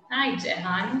 Hi,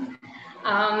 Jehan.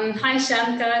 Hi,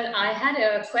 Shankar. I had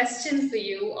a question for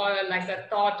you, or like a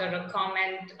thought or a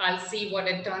comment. I'll see what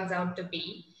it turns out to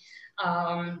be.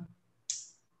 And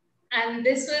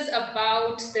this was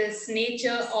about this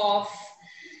nature of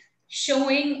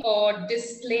showing or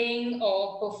displaying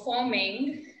or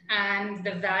performing and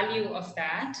the value of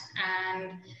that.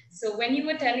 And so when you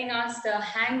were telling us the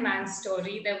hangman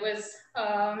story, there was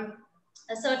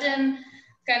a certain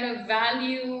kind of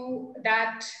value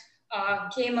that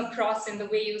came across in the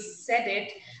way you said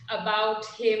it about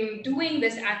him doing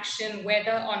this action,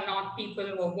 whether or not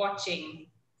people were watching.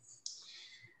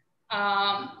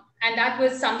 And that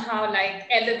was somehow like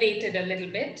elevated a little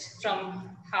bit from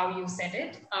how you said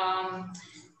it.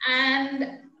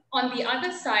 And on the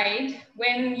other side,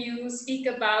 when you speak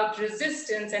about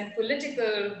resistance and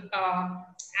political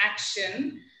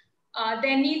action,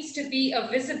 there needs to be a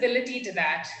visibility to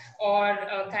that, or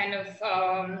a kind of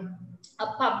a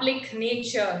public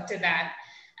nature to that.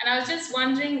 And I was just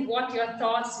wondering what your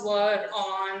thoughts were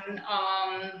on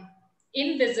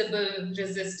invisible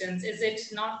resistance. Is it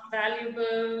not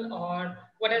valuable, or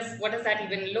what does that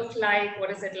even look like?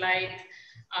 What is it like?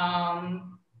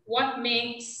 What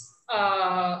makes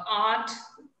art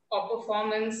or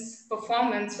performance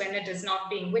when it is not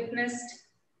being witnessed?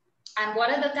 And what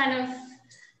are the kind of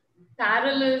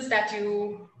parallels that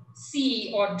you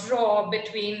see or draw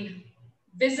between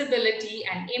visibility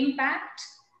and impact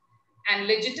and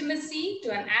legitimacy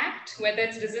to an act, whether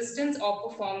it's resistance or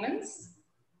performance,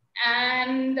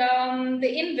 and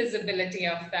the invisibility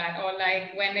of that, or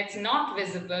like when it's not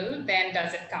visible, then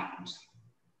does it count?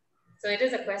 So it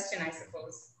is a question, I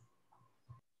suppose.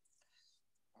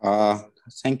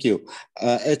 Thank you.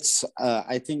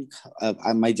 I think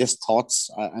my just thoughts,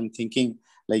 I'm thinking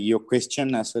like your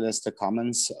question as well as the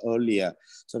comments earlier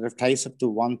sort of ties up to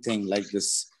one thing, like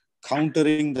this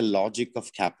countering the logic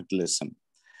of capitalism.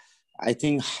 I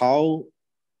think how,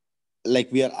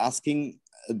 like we are asking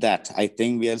that, I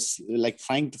think we are like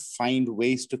trying to find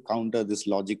ways to counter this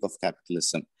logic of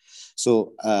capitalism.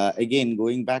 So again,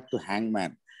 going back to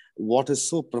Hangman, what is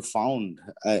so profound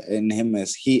in him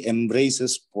is he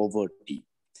embraces poverty.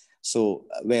 So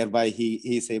whereby he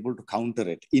is able to counter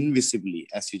it invisibly,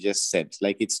 as you just said.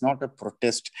 Like it's not a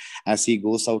protest as he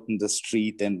goes out in the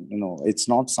street, and it's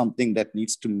not something that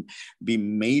needs to be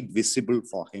made visible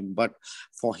for him. But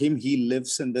for him, he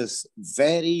lives in this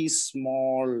very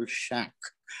small shack,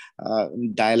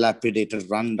 dilapidated,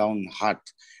 rundown hut.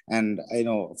 And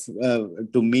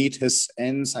to meet his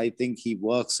ends, I think he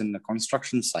works in a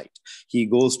construction site. He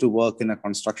goes to work in a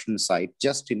construction site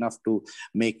just enough to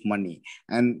make money.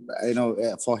 And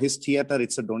for his theater,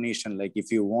 it's a donation. Like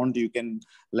if you want, you can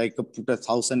like put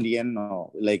 1,000 yen,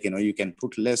 or like you can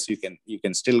put less. You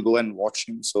can still go and watch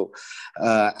him. So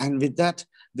and with that,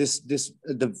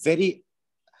 the very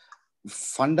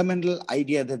fundamental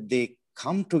idea that they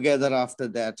come together after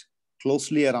that,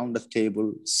 closely around the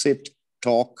table, sit,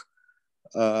 talk.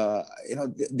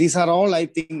 These are all, I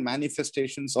think,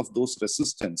 manifestations of those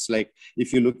resistance. Like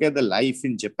if you look at the life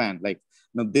in Japan, like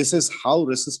this is how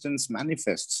resistance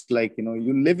manifests. Like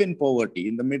you live in poverty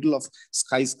in the middle of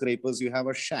skyscrapers. You have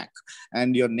a shack,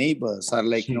 and your neighbors are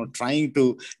like trying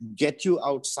to get you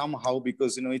out somehow,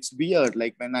 because it's weird.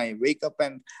 Like when I wake up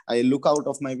and I look out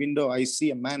of my window, I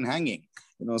see a man hanging.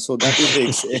 So that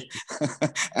is the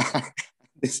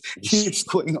this keeps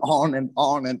going on and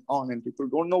on and on, and people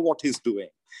don't know what he's doing.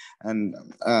 And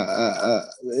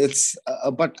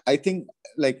but I think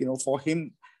for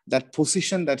him, that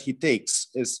position that he takes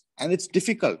is, and it's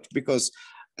difficult because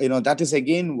that is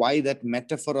again why that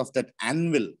metaphor of that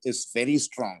anvil is very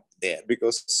strong. there,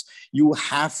 because you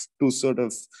have to sort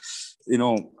of,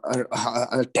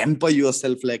 temper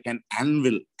yourself like an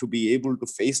anvil to be able to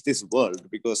face this world,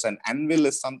 because an anvil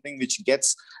is something which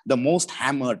gets the most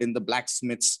hammered in the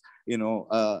blacksmith's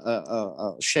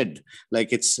shed.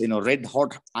 Like it's, red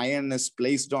hot iron is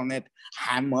placed on it,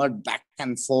 hammered back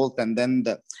and forth, and then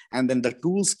the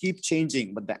tools keep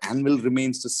changing, but the anvil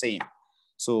remains the same.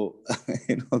 So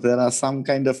there are some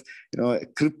kind of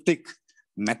cryptic,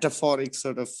 metaphoric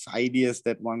sort of ideas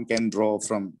that one can draw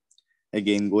from,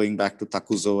 again, going back to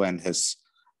Takuzo and his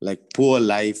poor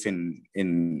life in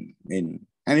and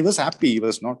he was happy. He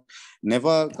was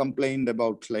never complained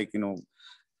about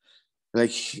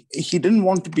he didn't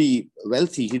want to be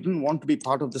wealthy. He didn't want to be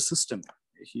part of the system.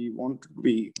 He wanted to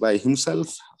be by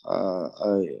himself.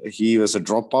 He was a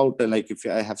dropout. And if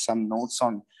I have some notes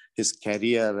on his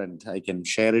career, and I can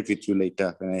share it with you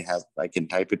later when I can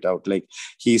type it out.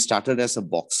 He started as a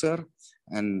boxer,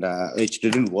 and which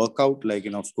didn't work out.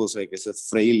 Of course, as a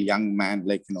frail young man,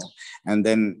 and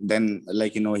then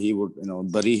he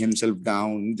would bury himself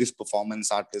down. This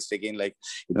performance artist, again,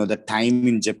 the time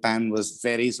in Japan was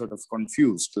very sort of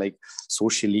confused,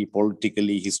 socially,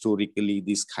 politically, historically.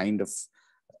 This kind of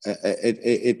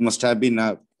it must have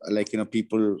been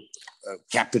people,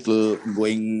 capital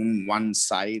going one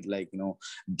side,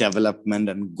 development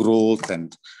and growth,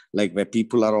 and where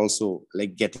people are also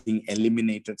getting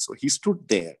eliminated. So he stood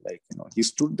there, he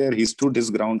stood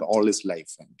his ground all his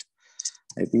life, and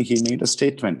I think he made a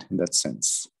statement in that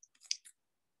sense.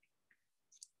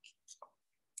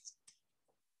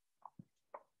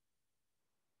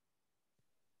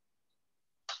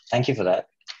 Thank you for that.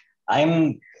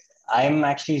 I'm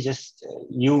actually just,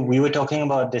 we were talking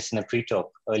about this in a pre-talk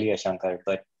earlier, Sankar,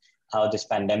 but how this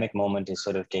pandemic moment is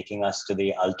sort of taking us to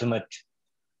the ultimate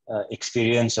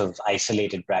experience of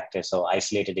isolated practice or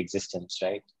isolated existence,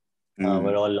 right?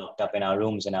 We're all locked up in our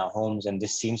rooms, in our homes, and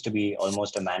this seems to be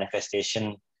almost a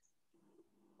manifestation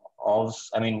of,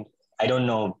 I don't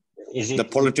know, is it the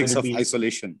politics of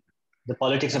isolation? The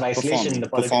politics of isolation.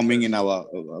 Performing in our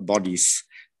bodies.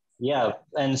 Yeah,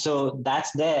 and so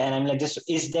that's there, and I'm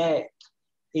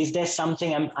is there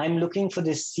something? I'm looking for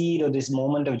this seed or this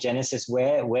moment of genesis.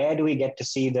 Where do we get to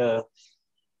see the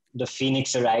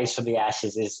phoenix arise from the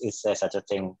ashes? Is there such a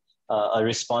thing? A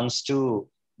response to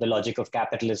the logic of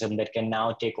capitalism that can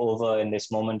now take over in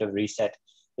this moment of reset?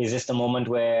 Is this the moment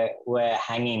where we're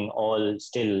hanging all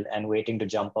still and waiting to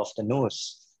jump off the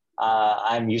noose?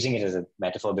 I'm using it as a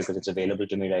metaphor because it's available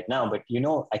to me right now, but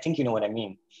I think you know what I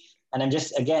mean. And I'm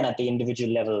just, again, at the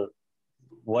individual level,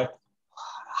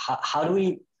 how do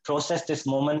we process this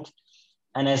moment?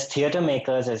 And as theater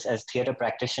makers, as theater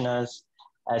practitioners,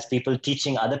 as people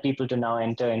teaching other people to now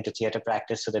enter into theater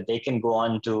practice so that they can go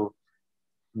on to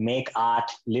make art,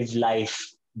 live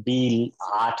life, be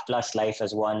art plus life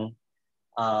as one.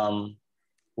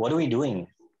 What are we doing?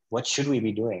 What should we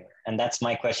be doing? And that's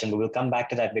my question, but we'll come back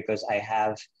to that because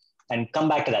come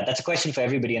back to that. That's a question for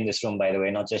everybody in this room, by the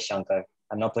way, not just Sankar.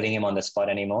 I'm not putting him on the spot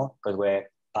anymore because we're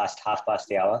half past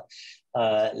the hour.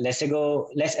 Lesego,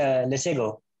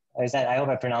 is that? I hope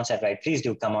I pronounced that right. Please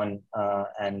do come on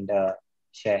and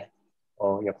share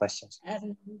all your questions.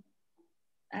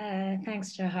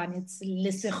 Thanks, Jahan. It's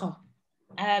Lesego.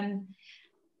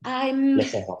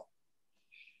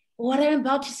 What I'm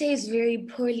about to say is very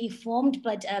poorly formed,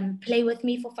 but play with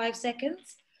me for 5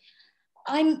 seconds.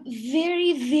 I'm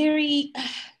very, very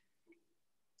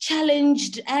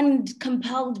challenged and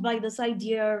compelled by this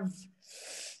idea of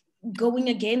going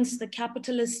against the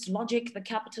capitalist logic, the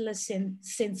capitalist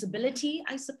sensibility,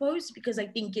 I suppose, because I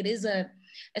think it is a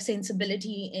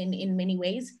sensibility in many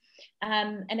ways.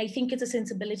 And I think it's a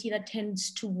sensibility that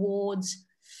tends towards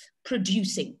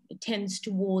producing. It tends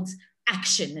towards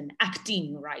action and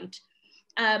acting, right?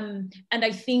 And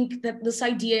I think that this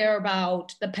idea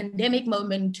about the pandemic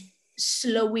moment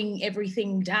slowing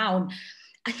everything down,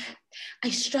 I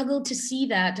struggle to see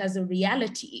that as a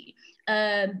reality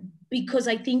because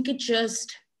I think it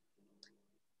just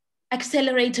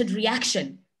accelerated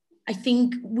reaction. I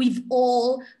think we've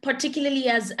all, particularly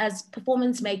as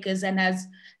performance makers and as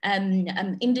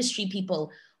industry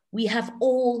people, we have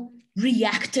all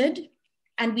reacted,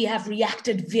 and we have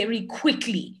reacted very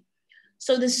quickly.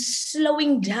 So the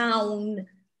slowing down,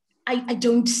 I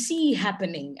don't see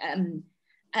happening.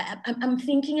 I'm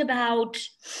thinking about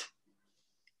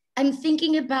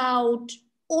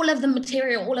all of the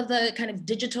material, all of the kind of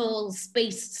digital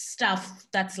space stuff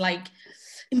that's like,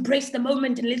 embrace the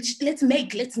moment and let's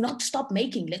make, let's not stop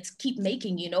making, let's keep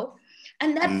making, you know?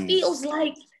 And that feels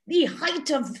like the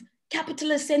height of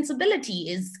capitalist sensibility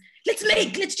is, let's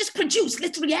make, let's just produce,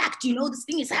 let's react, you know, this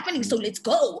thing is happening, so let's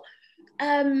go.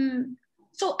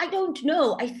 So I don't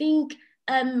know. I think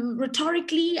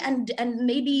rhetorically and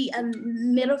maybe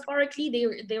metaphorically,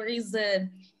 there is a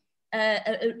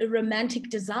romantic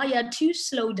desire to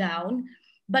slow down,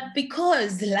 but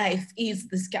because life is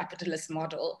this capitalist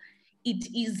model, it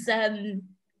is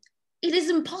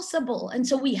impossible, and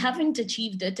so we haven't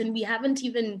achieved it, and we haven't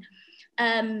even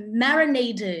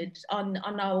marinated on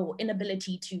our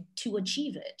inability to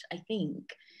achieve it, I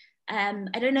think.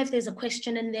 I don't know if there's a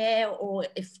question in there or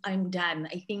if I'm done.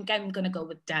 I think I'm gonna go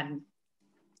with done.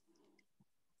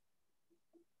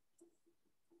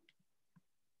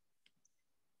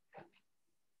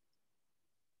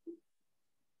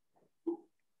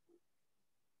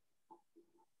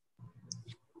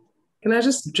 Can I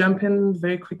just jump in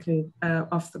very quickly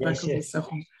off the back of this?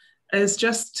 It's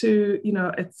just to, you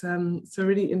know, it's a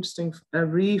really interesting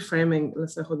reframing,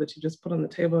 Lesego, that you just put on the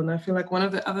table. And I feel like one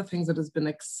of the other things that has been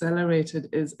accelerated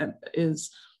is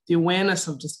the awareness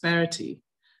of disparity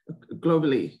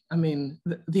globally. I mean,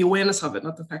 the awareness of it,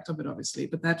 not the fact of it, obviously,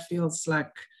 but that feels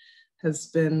like has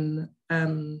been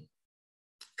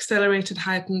accelerated,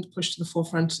 heightened, pushed to the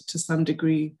forefront to some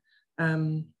degree.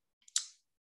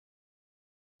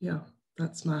 Yeah,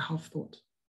 that's my half thought.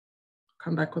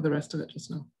 Come back with the rest of it just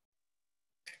now.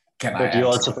 Can but I you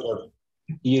also put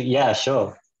yeah,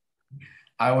 sure.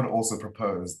 I would also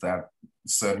propose that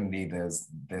certainly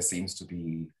there seems to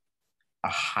be a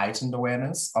heightened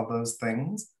awareness of those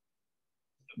things,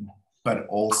 but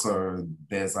also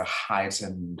there's a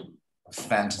heightened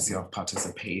fantasy of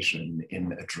participation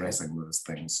in addressing those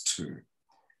things too,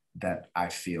 that I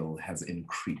feel has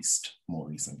increased more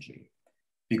recently,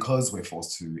 because we're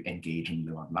forced to engage and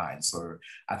live online. So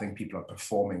I think people are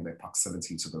performing their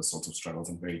proximity to those sorts of struggles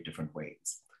in very different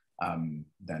ways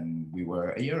than we were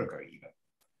a year ago even.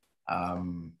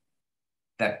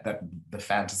 That the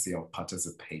fantasy of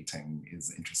participating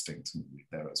is interesting to me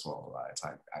there as well, right?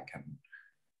 I can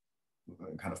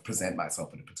kind of present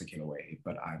myself in a particular way,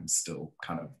 but I'm still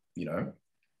kind of, you know,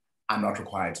 I'm not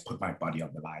required to put my body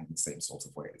on the line in the same sorts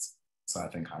of ways. So I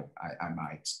think I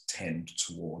might tend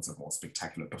towards a more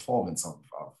spectacular performance of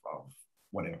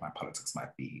whatever my politics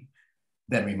might be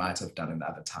than we might have done in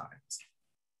other times.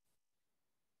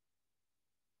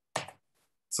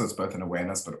 So it's both an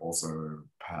awareness, but also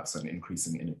perhaps an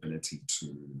increasing inability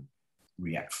to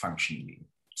react functionally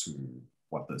to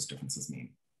what those differences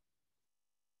mean.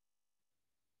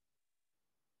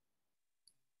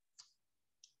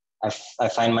 I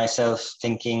find myself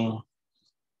thinking,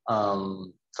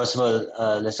 first of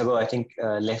all, Lesego, I think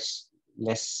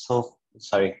less hope.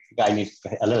 Sorry, I need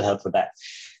a little help with that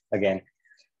again.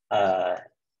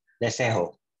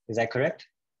 Lesego, is that correct?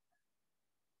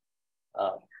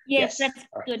 Yes, that's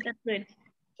good. That's good.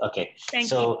 Okay, Thank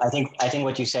so you. I think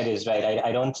what you said is right.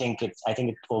 I don't think it's. I think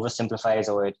it oversimplifies,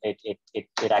 or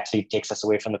it actually takes us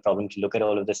away from the problem to look at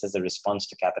all of this as a response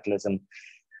to capitalism.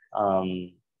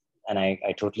 And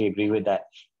I totally agree with that.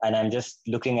 And I'm just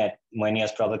looking at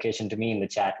Moenia's provocation to me in the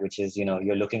chat, which is, you know,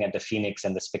 you're looking at the phoenix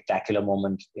and the spectacular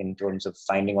moment in terms of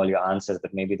finding all your answers,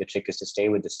 but maybe the trick is to stay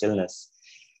with the stillness,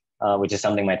 which is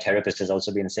something my therapist has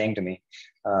also been saying to me,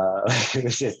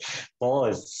 which is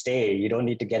pause, stay. You don't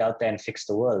need to get out there and fix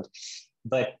the world.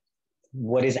 But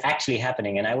what is actually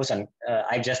happening, and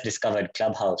I just discovered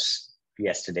Clubhouse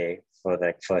yesterday for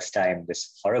the first time,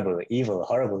 this horrible, evil,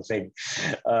 horrible thing,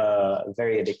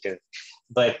 very addictive.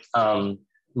 But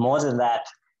more than that,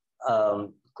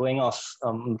 going off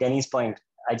Genny's point,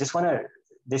 I just want to,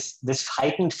 this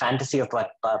heightened fantasy of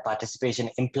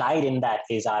participation, implied in that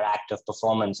is our act of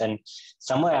performance. And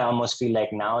somewhere I almost feel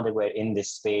like now that we're in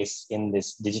this space, in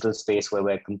this digital space where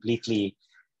we're completely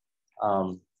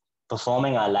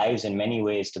performing our lives in many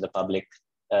ways to the public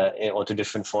or to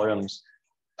different forums,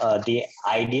 the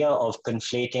idea of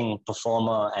conflating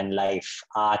performer and life,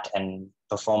 art and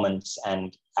performance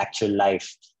and actual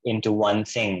life into one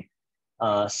thing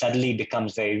suddenly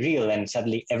becomes very real, and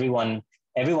suddenly everyone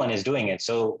is doing it.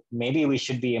 So maybe we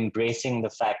should be embracing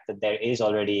the fact that there is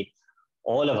already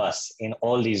all of us in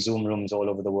all these Zoom rooms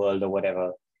all over the world or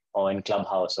whatever, or in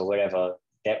Clubhouse or wherever,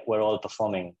 that we're all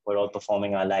performing. We're all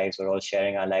performing our lives. We're all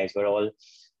sharing our lives. We're all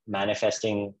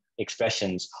manifesting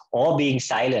expressions, or being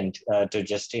silent, to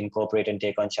just incorporate and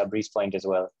take on Shabri's point as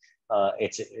well.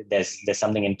 There's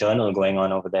something internal going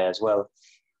on over there as well.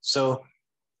 So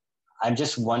I'm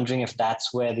just wondering if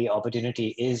that's where the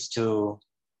opportunity is to.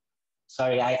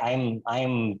 Sorry,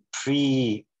 I'm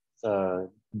pre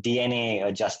DNA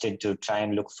adjusted to try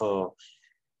and look for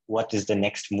what is the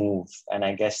next move. And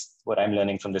I guess what I'm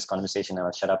learning from this conversation,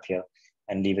 I'll shut up here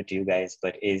and leave it to you guys,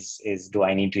 but is do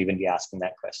I need to even be asking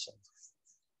that question?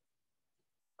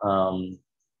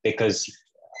 Because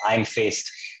I'm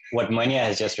faced. What Manya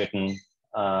has just written,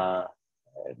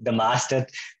 the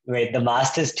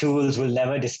master's tools will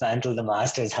never dismantle the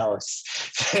master's house.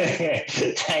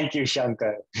 Thank you,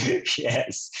 Shankar.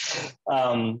 Yes.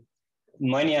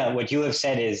 Manya, what you have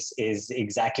said is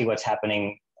exactly what's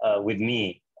happening with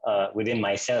me, within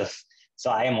myself. So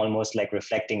I am almost like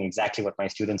reflecting exactly what my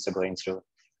students are going through,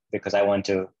 because I want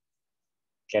to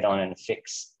get on and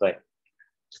fix. But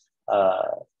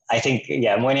I think,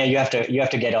 yeah, Monia, you have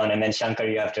to get on, and then Shankar,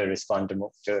 you have to respond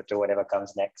to whatever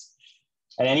comes next.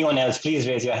 And anyone else, please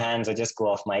raise your hands or just go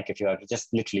off mic if you have to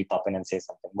just literally pop in and say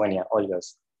something. Monia, all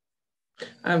yours.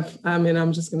 I'm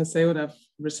just going to say what I've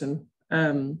written,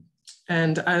 and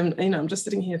I'm just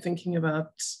sitting here thinking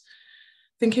about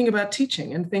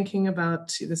teaching and thinking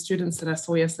about the students that I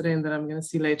saw yesterday and that I'm going to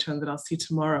see later and that I'll see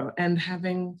tomorrow, and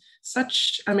having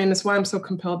it's why I'm so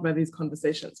compelled by these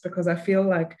conversations, because I feel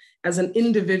like as an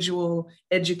individual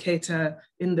educator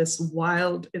in this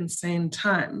wild, insane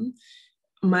time,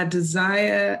 my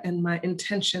desire and my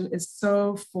intention is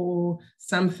so for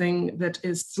something that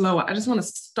is slower. I just want to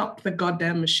stop the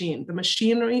goddamn machine. The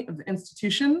machinery of the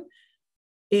institution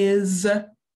is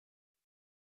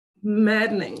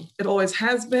maddening. It always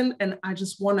has been, and I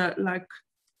just want to like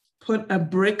put a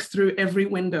brick through every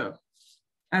window.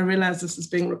 I realize this is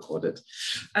being recorded.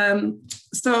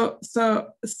 So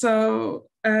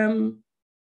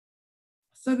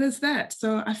there's that.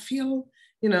 So I feel,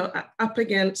 up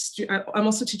against, I'm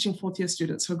also teaching fourth year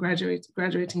students who are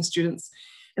graduating students,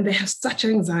 and they have such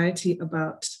anxiety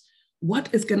about what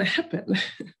is going to happen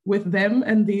with them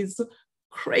and these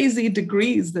crazy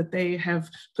degrees that they have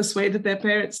persuaded their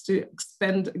parents to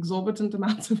expend exorbitant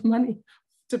amounts of money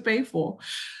to pay for.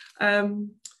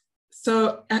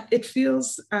 So it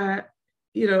feels,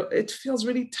 it feels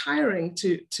really tiring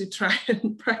to try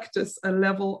and practice a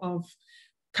level of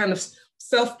kind of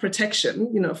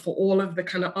self-protection, for all of the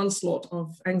kind of onslaught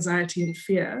of anxiety and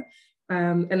fear.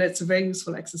 And it's a very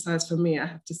useful exercise for me, I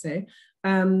have to say.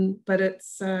 But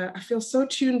it's, I feel so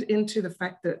tuned into the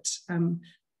fact that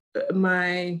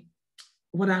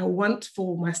what I want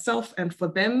for myself and for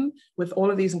them, with all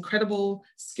of these incredible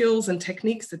skills and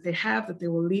techniques that they have, that they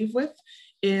will leave with,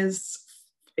 is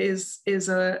a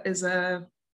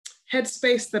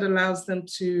headspace that allows them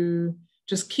to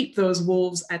just keep those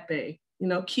wolves at bay,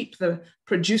 keep the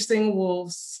producing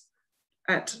wolves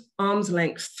at arm's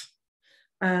length.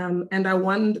 And I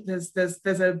wonder,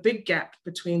 there's a big gap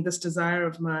between this desire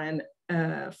of mine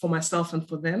for myself and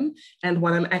for them and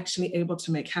what I'm actually able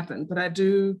to make happen. But I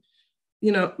do,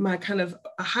 my kind of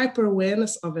a hyper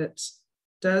awareness of it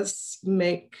does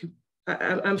make,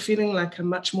 I'm feeling like a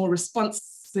much more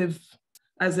responsive,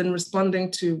 as in responding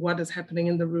to what is happening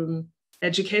in the room,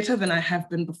 educator than I have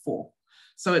been before.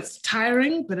 So it's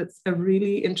tiring, but it's a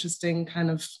really interesting kind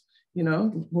of,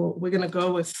 we're going to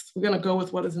go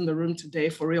with what is in the room today,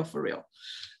 for real.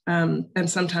 And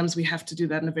sometimes we have to do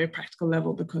that on a very practical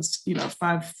level because,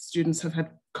 5 students have had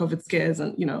COVID scares,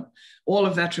 and, all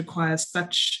of that requires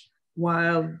such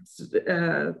wild,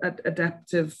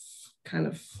 adaptive kind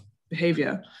of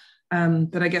behavior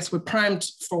that I guess we're primed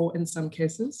for in some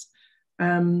cases.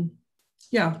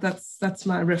 Yeah, that's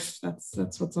my riff.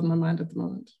 That's what's on my mind at the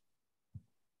moment.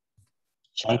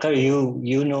 Shankar,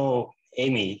 you know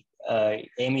Amy.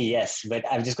 Amy, yes, but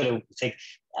I'm just going to say,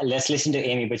 let's listen to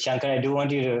Amy. But Shankar, I do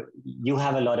want you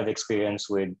have a lot of experience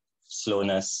with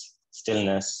slowness,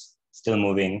 stillness, still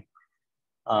moving.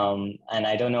 And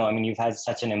I don't know, you've had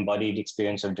such an embodied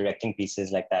experience of directing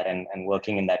pieces like that and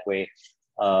working in that way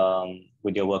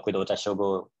with your work with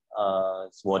Otashogo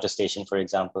water station, for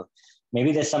example.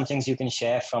 Maybe there's some things you can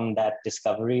share from that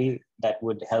discovery that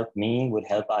would help me, would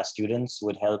help our students,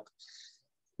 would help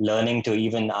learning to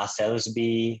even ourselves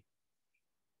be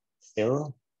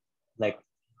still, like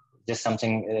just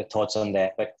something, thoughts on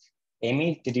there. But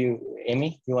Amy, you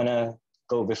want to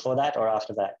go before that or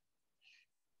after that?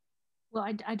 Well,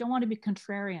 I don't want to be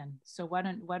contrarian, so why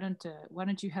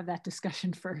don't you have that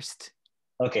discussion first?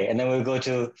 Okay, and then we'll go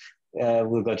to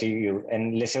you.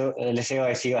 And Liseo,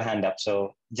 I see your hand up,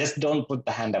 so just don't put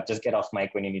the hand up. Just get off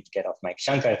mic when you need to get off mic.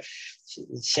 Shankar,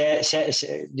 share.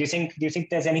 Do you think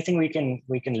there's anything we can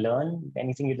learn?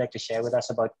 Anything you'd like to share with us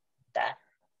about that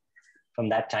from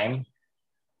that time?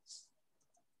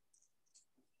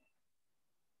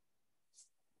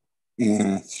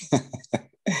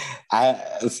 I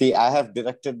have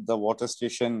directed the water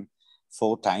station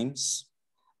 4 times,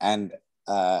 and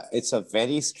it's a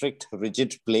very strict,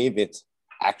 rigid play with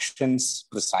actions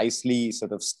precisely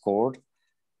sort of scored,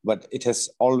 but it has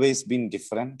always been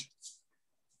different,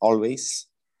 always.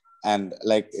 And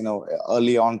like,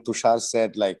 early on, Tushar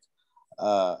said, like,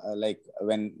 Like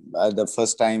when the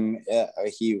first time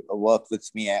he worked with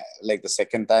me, like the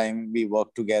second time we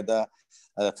worked together,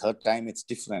 the third time it's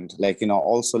different. Like,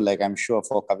 also like I'm sure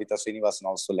for Kavita Srinivasan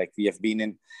also, like we have been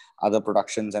in other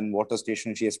productions, and Water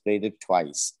Station, she has played it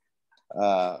twice.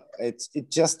 It's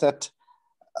just that,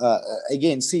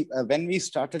 again, see, when we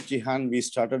started Jihan, we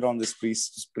started on this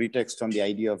pretext on the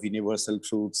idea of universal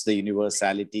truths, the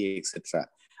universality, etc.,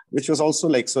 which was also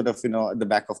like sort of, at the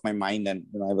back of my mind. And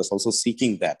I was also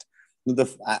seeking that.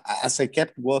 As I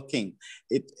kept working,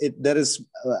 there is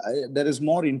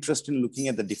more interest in looking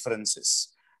at the differences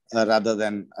rather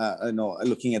than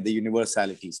looking at the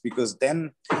universalities, because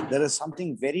then there is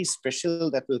something very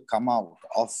special that will come out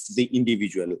of the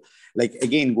individual. Like,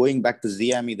 again, going back to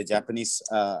Ziyami, the Japanese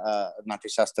Natya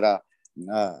Shastra,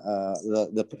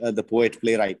 the poet,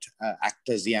 playwright,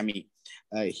 actor Ziyami,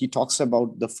 he talks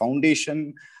about the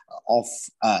foundation of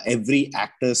every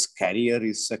actor's career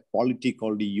is a quality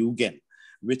called the yugen,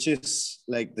 which is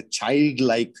like the child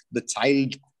in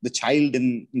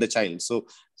the child. So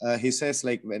he says,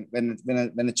 like, when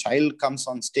a child comes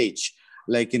on stage,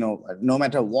 like, no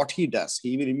matter what he does,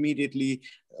 he will immediately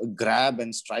grab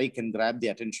the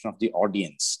attention of the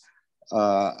audience.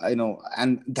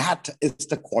 And that is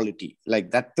the quality,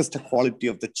 like that is the quality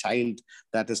of the child.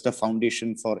 That is the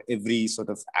foundation for every sort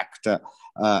of actor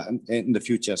in the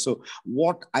future. So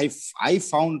what I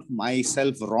found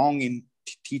myself wrong in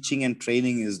teaching and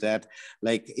training is that,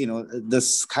 like,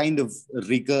 this kind of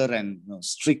rigor and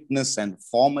strictness and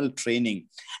formal training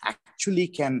actually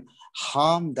can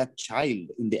harm that child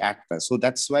in the actor. So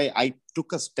that's why I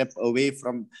took a step away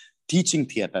from teaching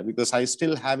theater, because I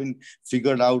still haven't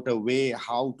figured out a way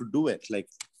how to do it. Like,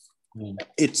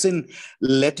 it's in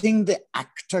letting the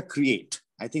actor create.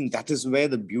 I think that is where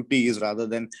the beauty is, rather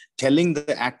than telling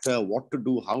the actor what to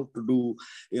do, how to do.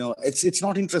 It's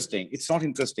not interesting. It's not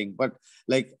interesting. But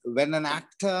like when an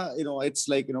actor, it's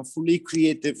like, fully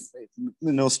creative,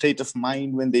 state of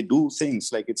mind when they do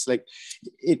things, like it's like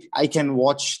I can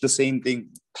watch the same thing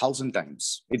 1,000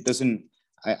 times. It doesn't.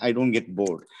 I don't get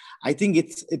bored. I think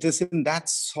it is in that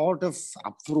sort of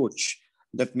approach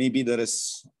that maybe there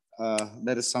is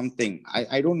something.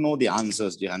 I don't know the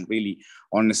answers, Jihan, really,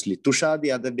 honestly. Tushar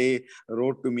the other day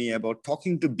wrote to me about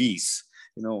talking to bees.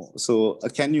 So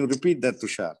can you repeat that,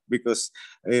 Tushar? Because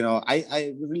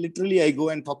I literally go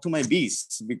and talk to my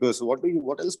bees, because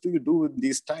what else do you do in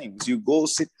these times? You go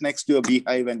sit next to a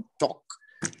beehive and talk.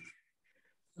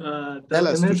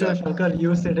 The image of Shankar,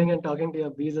 you sitting and talking to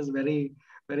your bees is very,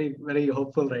 very, very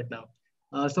hopeful right now.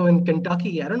 So in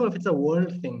Kentucky, I don't know if it's a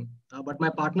world thing, but my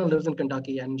partner lives in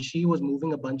Kentucky, and she was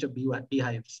moving a bunch of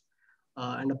beehives.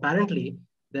 And apparently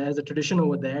there's a tradition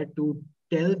over there to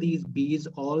tell these bees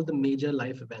all the major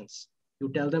life events. You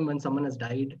tell them when someone has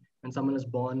died, when someone is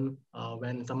born,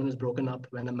 when someone is broken up,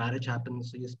 when a marriage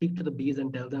happens. So you speak to the bees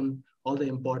and tell them all the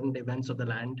important events of the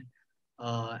land.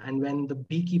 And when the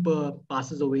beekeeper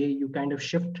passes away, you kind of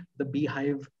shift the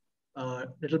beehive a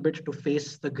little bit to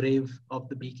face the grave of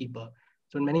the beekeeper.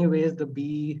 So in many ways, the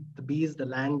bees, the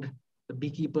land, the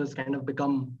beekeepers kind of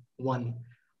become one.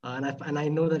 And I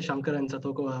know that Shankar and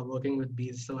Satoko are working with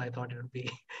bees, so I thought it would be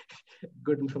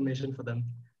good information for them.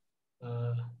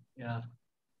 Yeah.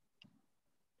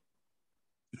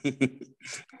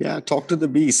 Yeah, talk to the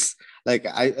bees.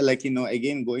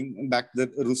 Again, going back to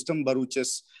Rustam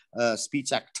Baruch's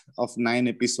speech act of 9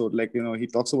 episode, he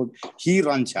talks about he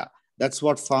rancha. That's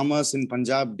what farmers in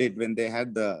Punjab did when they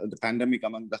had the pandemic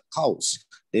among the cows.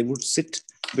 They would sit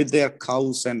with their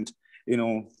cows and,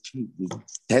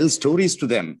 tell stories to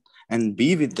them and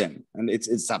be with them. And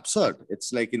it's absurd.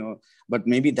 It's like, but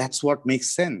maybe that's what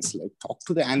makes sense. Like, talk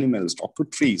to the animals, talk to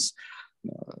trees,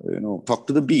 talk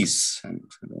to the bees, and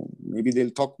maybe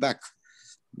they'll talk back.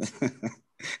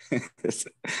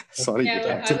 Sorry.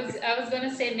 Yeah, I was going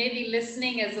to say maybe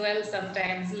listening as well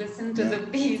sometimes. Listen to the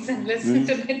bees and listen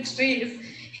to the trees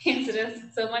instead of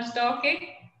so much talking.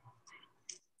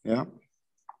 Yeah.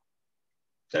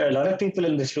 There are a lot of people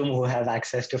in this room who have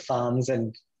access to farms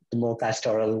and the more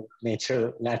pastoral,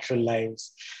 natural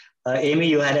lives. Amy,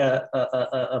 you had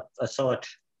a thought.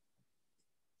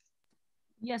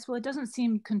 Yes, well, it doesn't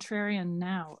seem contrarian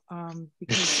now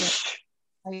because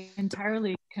I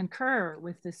entirely concur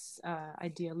with this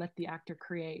idea, let the actor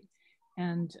create.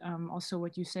 And also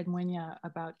what you said, Mwenya,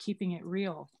 about keeping it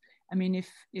real. I mean,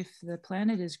 if the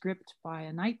planet is gripped by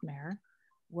a nightmare,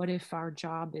 what if our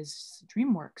job is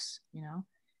DreamWorks,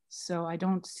 So I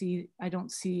don't see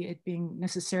it being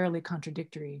necessarily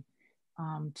contradictory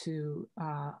to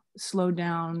slow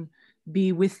down,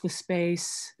 be with the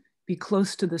space, be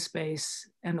close to the space,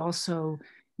 and also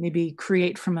maybe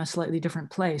create from a slightly different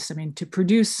place. I mean, to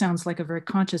produce sounds like a very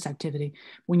conscious activity.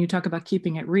 When you talk about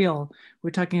keeping it real,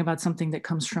 we're talking about something that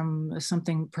comes from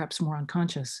something perhaps more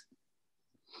unconscious.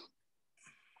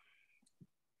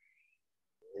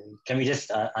 Can we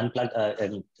just unplug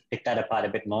and pick that apart a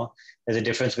bit more? There's a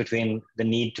difference between the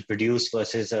need to produce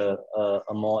versus a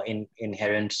more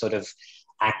inherent sort of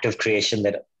act of creation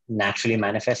that naturally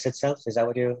manifests itself. Is that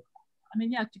what you? I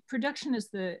mean, yeah, production is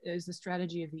the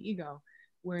strategy of the ego,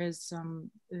 whereas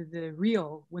the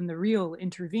real, when the real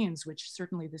intervenes, which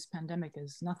certainly this pandemic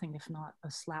is nothing if not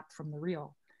a slap from the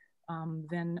real,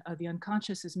 then the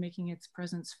unconscious is making its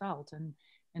presence felt. And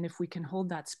if we can hold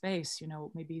that space, you know,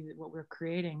 maybe what we're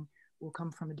creating will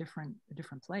come from a different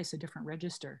place, a different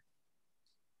register.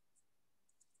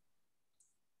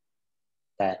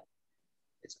 That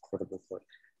is a quotable quote.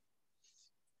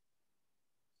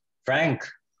 Frank.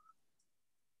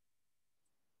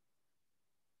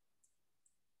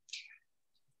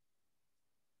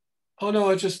 Oh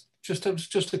no, just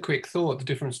a quick thought, the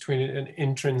difference between an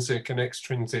intrinsic and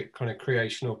extrinsic kind of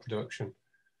creation or production.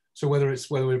 So whether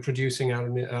we're producing out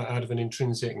of an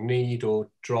intrinsic need or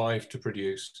drive to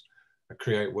produce,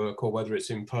 create work, or whether it's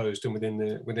imposed, and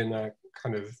within our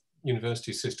kind of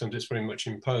university systems, it's very much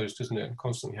imposed, isn't it? And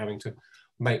constantly having to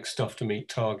make stuff to meet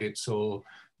targets or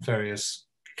various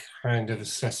kind of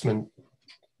assessment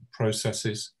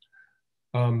processes.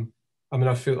 I mean,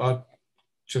 I feel I've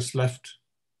just lost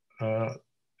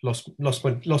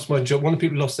my job. One of the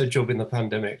people lost their job in the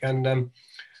pandemic, and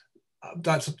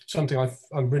that's something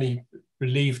I'm really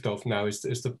relieved of now, is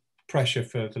the pressure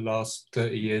for the last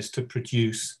 30 years to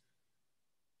produce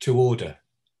to order.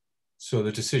 So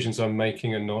the decisions I'm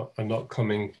making are not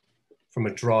coming from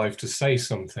a drive to say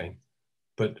something,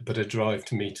 but a drive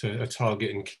to meet a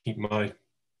target and keep my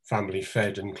family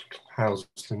fed and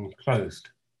housed and clothed.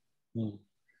 Mm.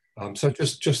 So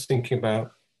just thinking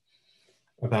about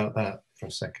that for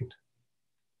a second.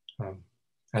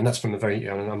 And that's from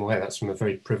I'm aware that's from a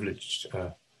very privileged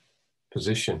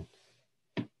position,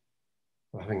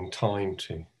 having time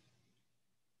to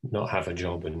not have a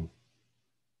job and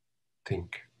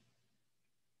think.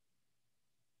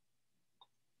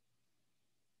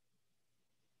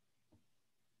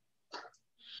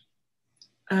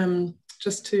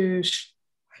 Just to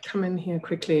come in here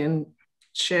quickly and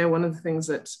share one of the things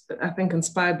that I think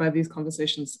inspired by these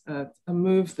conversations, a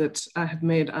move that I have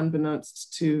made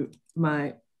unbeknownst to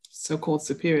my so-called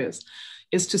superiors,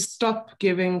 is to stop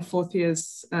giving fourth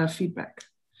years feedback.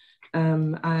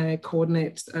 I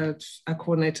coordinate a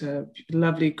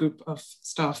lovely group of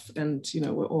staff, and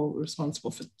we're all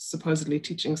responsible for supposedly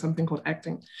teaching something called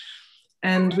acting.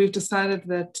 And we've decided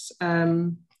that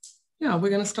we're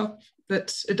going to stop.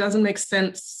 That it doesn't make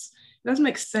sense. It doesn't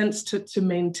make sense to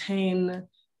maintain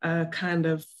a kind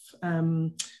of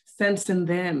sense in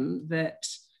them that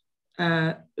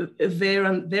their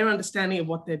understanding of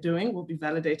what they're doing will be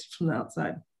validated from the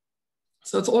outside.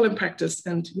 So it's all in practice,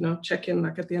 and check in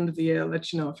like at the end of the year, I'll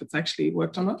let you know if it's actually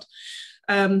worked or not.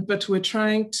 But we're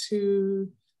trying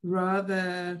to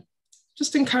rather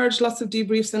just encourage lots of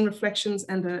debriefs and reflections,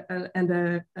 and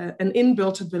an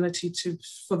inbuilt ability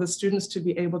for the students to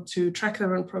be able to track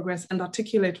their own progress and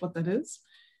articulate what that is.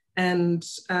 And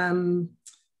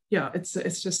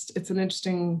it's an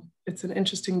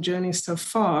interesting journey so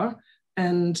far.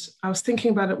 And I was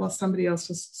thinking about it while somebody else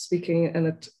was speaking,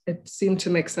 and it seemed to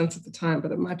make sense at the time,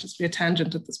 but it might just be a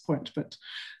tangent at this point. But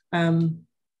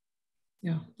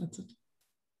that's it.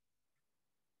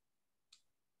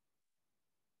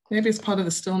 Maybe it's part of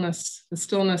the stillness,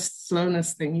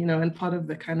 slowness thing, and part of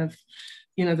the kind of,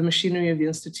 the machinery of the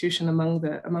institution among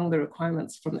the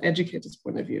requirements from the educator's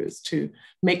point of view is to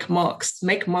make marks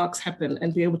happen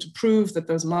and be able to prove that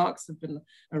those marks have been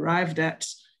arrived at,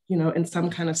 in some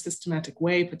kind of systematic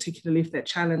way, particularly if they're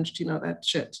challenged, that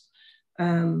shit.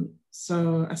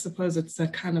 So I suppose it's a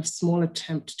kind of small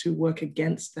attempt to work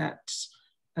against that,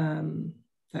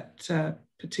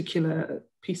 particular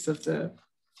piece of the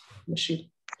machine.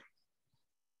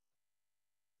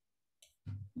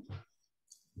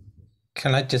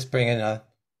 Can I just bring in a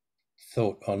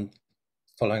thought on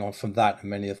following on from that, and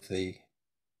many of the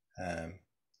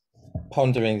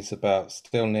ponderings about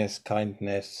stillness,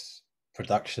 kindness,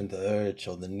 production, the urge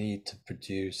or the need to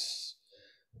produce,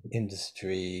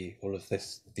 industry, all of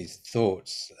these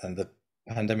thoughts and the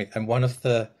pandemic. And one of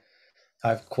the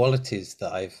qualities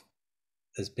that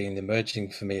has been emerging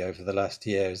for me over the last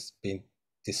year has been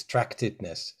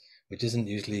distractedness, which isn't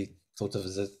usually thought of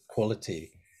as a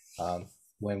quality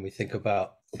when we think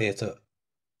about theatre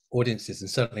audiences, and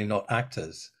certainly not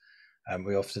actors.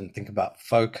 We often think about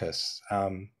focus,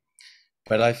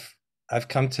 but I've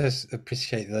come to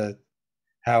appreciate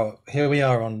how here we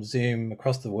are on Zoom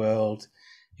across the world,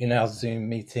 in our Zoom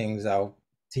meetings, our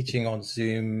teaching on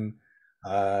Zoom,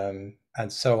 and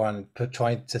so on,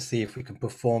 trying to see if we can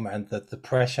perform, and that the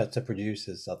pressure to produce,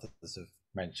 as others have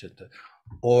mentioned,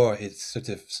 or it's sort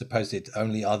of supposed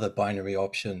only other binary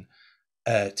option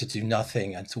to do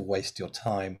nothing and to waste your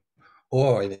time,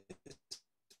 or in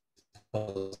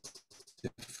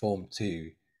form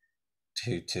to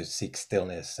seek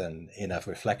stillness and inner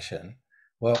reflection.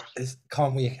 Well,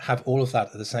 can't we have all of that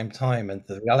at the same time? And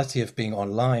the reality of being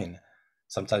online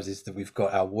sometimes is that we've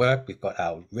got our work, we've got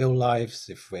our real lives,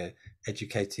 if we're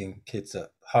educating kids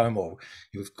at home, or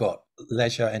we've got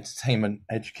leisure, entertainment,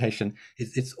 education,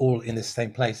 it's all in the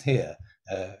same place here.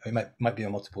 It might be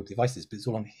on multiple devices, but it's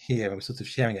all on here and we're sort of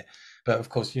sharing it. But of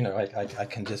course, you know, I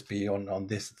can just be on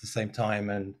this at the same time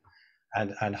and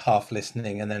half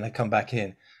listening, and then I come back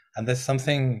in. And there's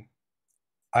something,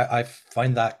 I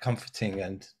find that comforting,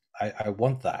 and I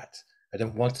want that. I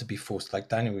don't want to be forced, like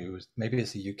Daniel was, maybe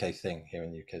it's a UK thing here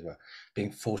in the UK as well, being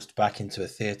forced back into a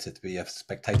theatre to be a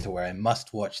spectator where I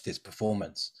must watch this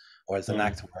performance, or as an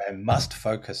actor where I must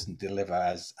focus and deliver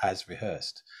as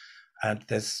rehearsed. And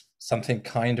there's something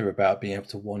kinder about being able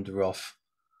to wander off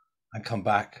and come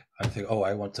back and think, oh,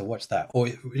 I want to watch that, or,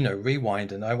 you know,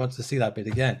 rewind and I want to see that bit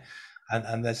again.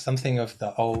 And there's something of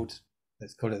the old,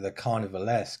 let's call it the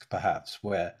carnivalesque, perhaps,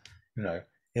 where, you know,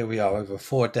 here we are over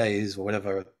 4 days or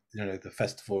whatever, you know, the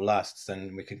festival lasts,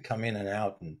 and we can come in and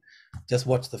out and just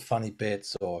watch the funny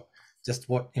bits, or just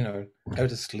what, you know, go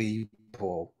to sleep,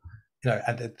 or, you know,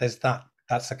 and there's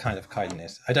that's a kind of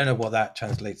kindness. I don't know what that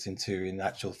translates into in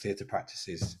actual theatre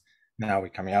practices now we're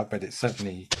coming out, but it's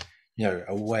certainly, you know,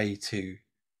 a way to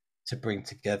bring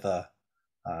together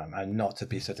and not to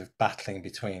be sort of battling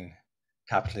between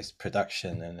capitalist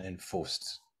production and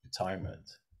enforced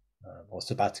retirement or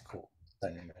sabbatical,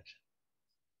 don't you mention?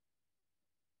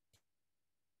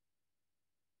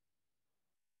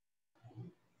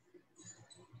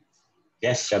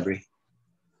 Yes, Shabri.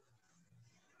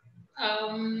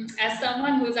 As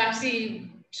someone who's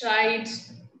actually tried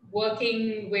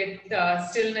working with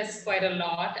stillness quite a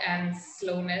lot and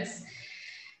slowness,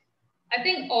 I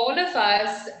think all of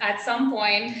us at some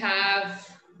point have,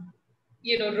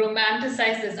 you know,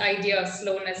 romanticized this idea of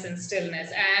slowness and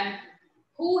stillness. And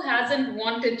who hasn't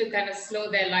wanted to kind of slow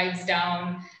their lives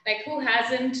down? Like, who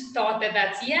hasn't thought that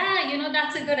that's, yeah, you know,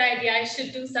 that's a good idea. I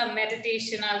should do some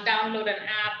meditation. I'll download an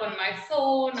app on my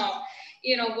phone, or,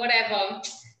 you know, whatever.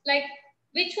 Like,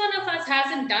 which one of us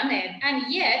hasn't done it?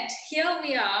 And yet here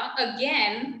we are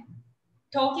again,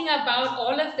 talking about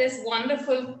all of this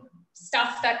wonderful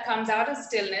stuff that comes out of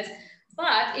stillness.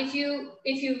 But if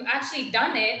you've actually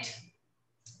done it,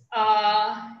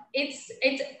 it's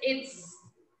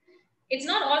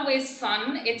not always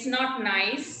fun. It's not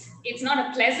nice. It's not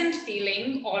a pleasant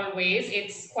feeling always.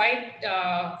 It's quite,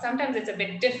 sometimes it's a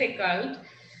bit difficult.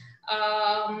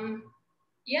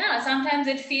 Yeah, sometimes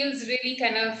it feels really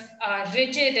kind of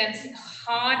rigid and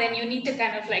hard, and you need to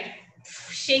kind of like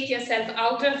shake yourself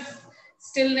out of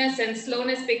stillness and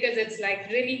slowness, because it's like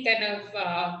really kind of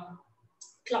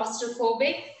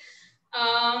claustrophobic.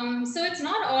 So it's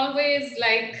not always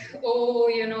like, oh,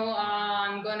 you know,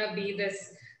 I'm gonna be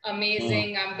this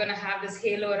amazing, I'm gonna have this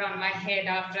halo around my head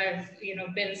after I've, you know,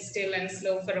 been still and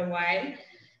slow for a while.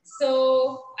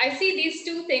 So I see these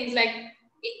two things, like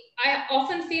I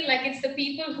often feel like it's the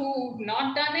people who've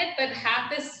not done it, but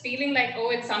have this feeling like, oh,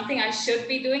 it's something I should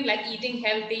be doing, like eating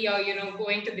healthy, or, you know,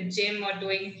 going to the gym, or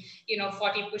doing, you know,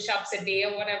 40 push-ups a day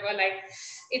or whatever. Like,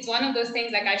 it's one of those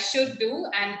things like I should do.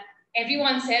 And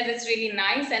everyone says it's really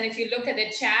nice. And if you look at the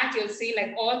chat, you'll see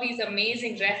like all these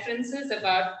amazing references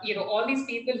about, you know, all these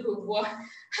people who work.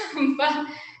 But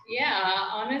yeah,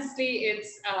 honestly,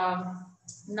 it's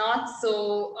not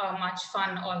so much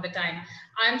fun all the time.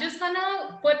 I'm just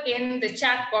gonna put in the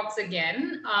chat box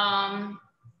again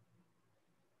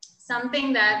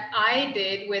something that I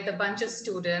did with a bunch of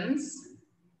students.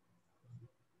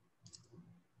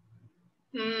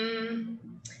 And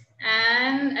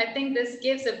I think this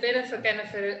gives a bit of a kind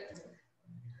of a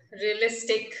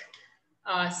realistic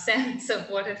sense of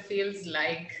what it feels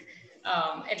like,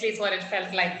 at least what it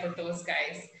felt like for those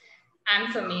guys.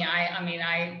 And for me, I mean,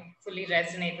 I fully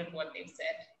resonate with what they've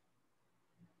said.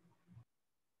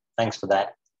 Thanks for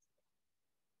that.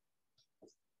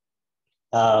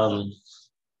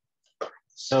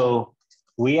 So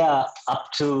we are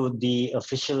up to the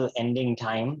official ending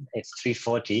time. It's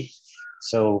 3:40.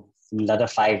 So another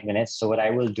 5 minutes. So what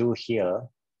I will do here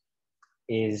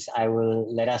is I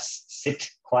will let us sit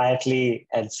quietly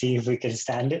and see if we can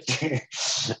stand it.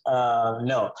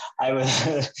 No, I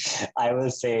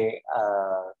will say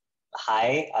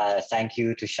hi. Thank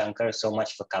you to Sankar so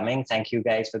much for coming. Thank you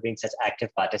guys for being such active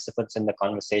participants in the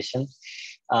conversation.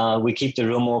 We keep the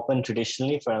room open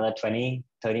traditionally for another 20,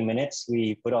 30 minutes.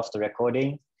 We put off the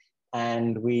recording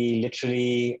and we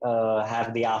literally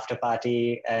have the after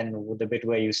party, and the bit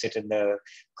where you sit in the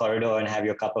corridor and have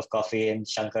your cup of coffee, and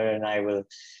Sankar and I will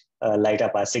light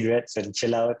up our cigarettes and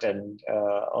chill out and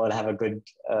all have a good,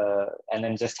 and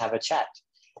then just have a chat.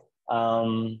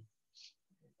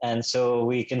 And so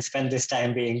we can spend this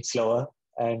time being slower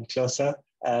and closer.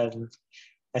 And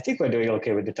I think we're doing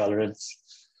okay with the tolerance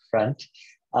front.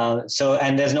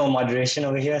 And there's no moderation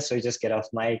over here. So you just get off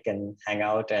mic and hang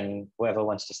out, and whoever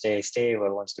wants to stay, stay,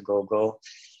 whoever wants to go, go.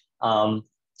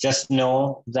 Just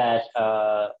know that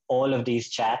all of these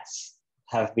chats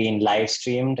have been live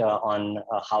streamed on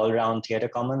HowlRound Theatre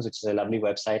Commons, which is a lovely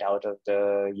website out of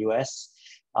the US.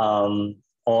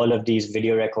 All of these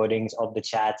video recordings of the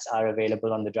chats are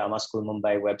available on the Drama School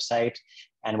Mumbai website.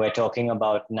 And we're talking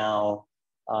about now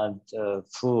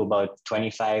about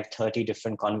 25, 30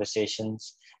 different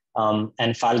conversations.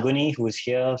 And Falguni, who's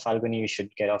here, Falguni, you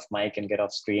should get off mic and get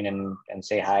off screen and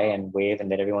say hi and wave and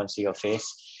let everyone see your face.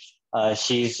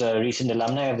 She's a recent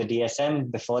alumni of the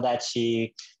DSM. Before that,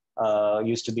 she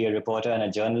used to be a reporter and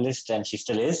a journalist, and she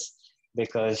still is,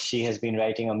 because she has been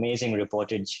writing amazing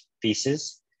reportage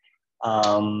pieces.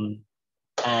 And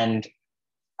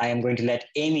I am going to let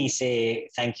Amy say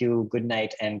thank you, good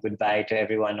night, and goodbye to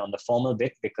everyone on the formal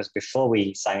bit, because before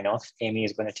we sign off, Amy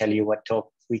is going to tell you what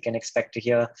talk we can expect to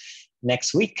hear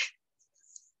next week,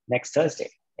 next Thursday.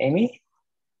 Amy?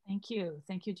 Thank you,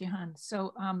 Jihan.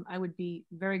 So I would be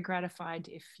very gratified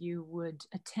if you would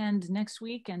attend next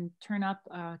week and turn up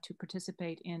to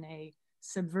participate in a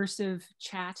subversive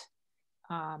chat,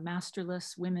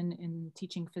 masterless women in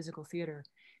teaching physical theater.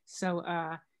 So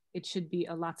it should be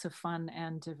lots of fun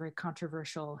and very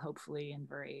controversial, hopefully, and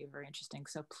very, very interesting.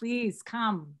 So please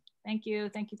come. Thank you,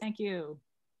 thank you, thank you.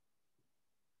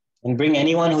 And bring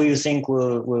anyone who you think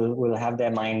will have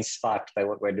their minds sparked by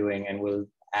what we're doing and will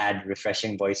add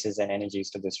refreshing voices and energies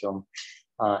to this room.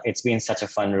 It's been such a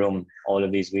fun room all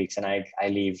of these weeks, and I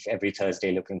leave every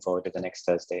Thursday looking forward to the next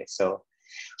Thursday. So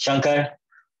Sankar,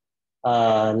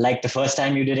 like the first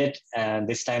time you did it, and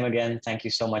this time again, thank you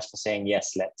so much for saying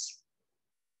yes, let's.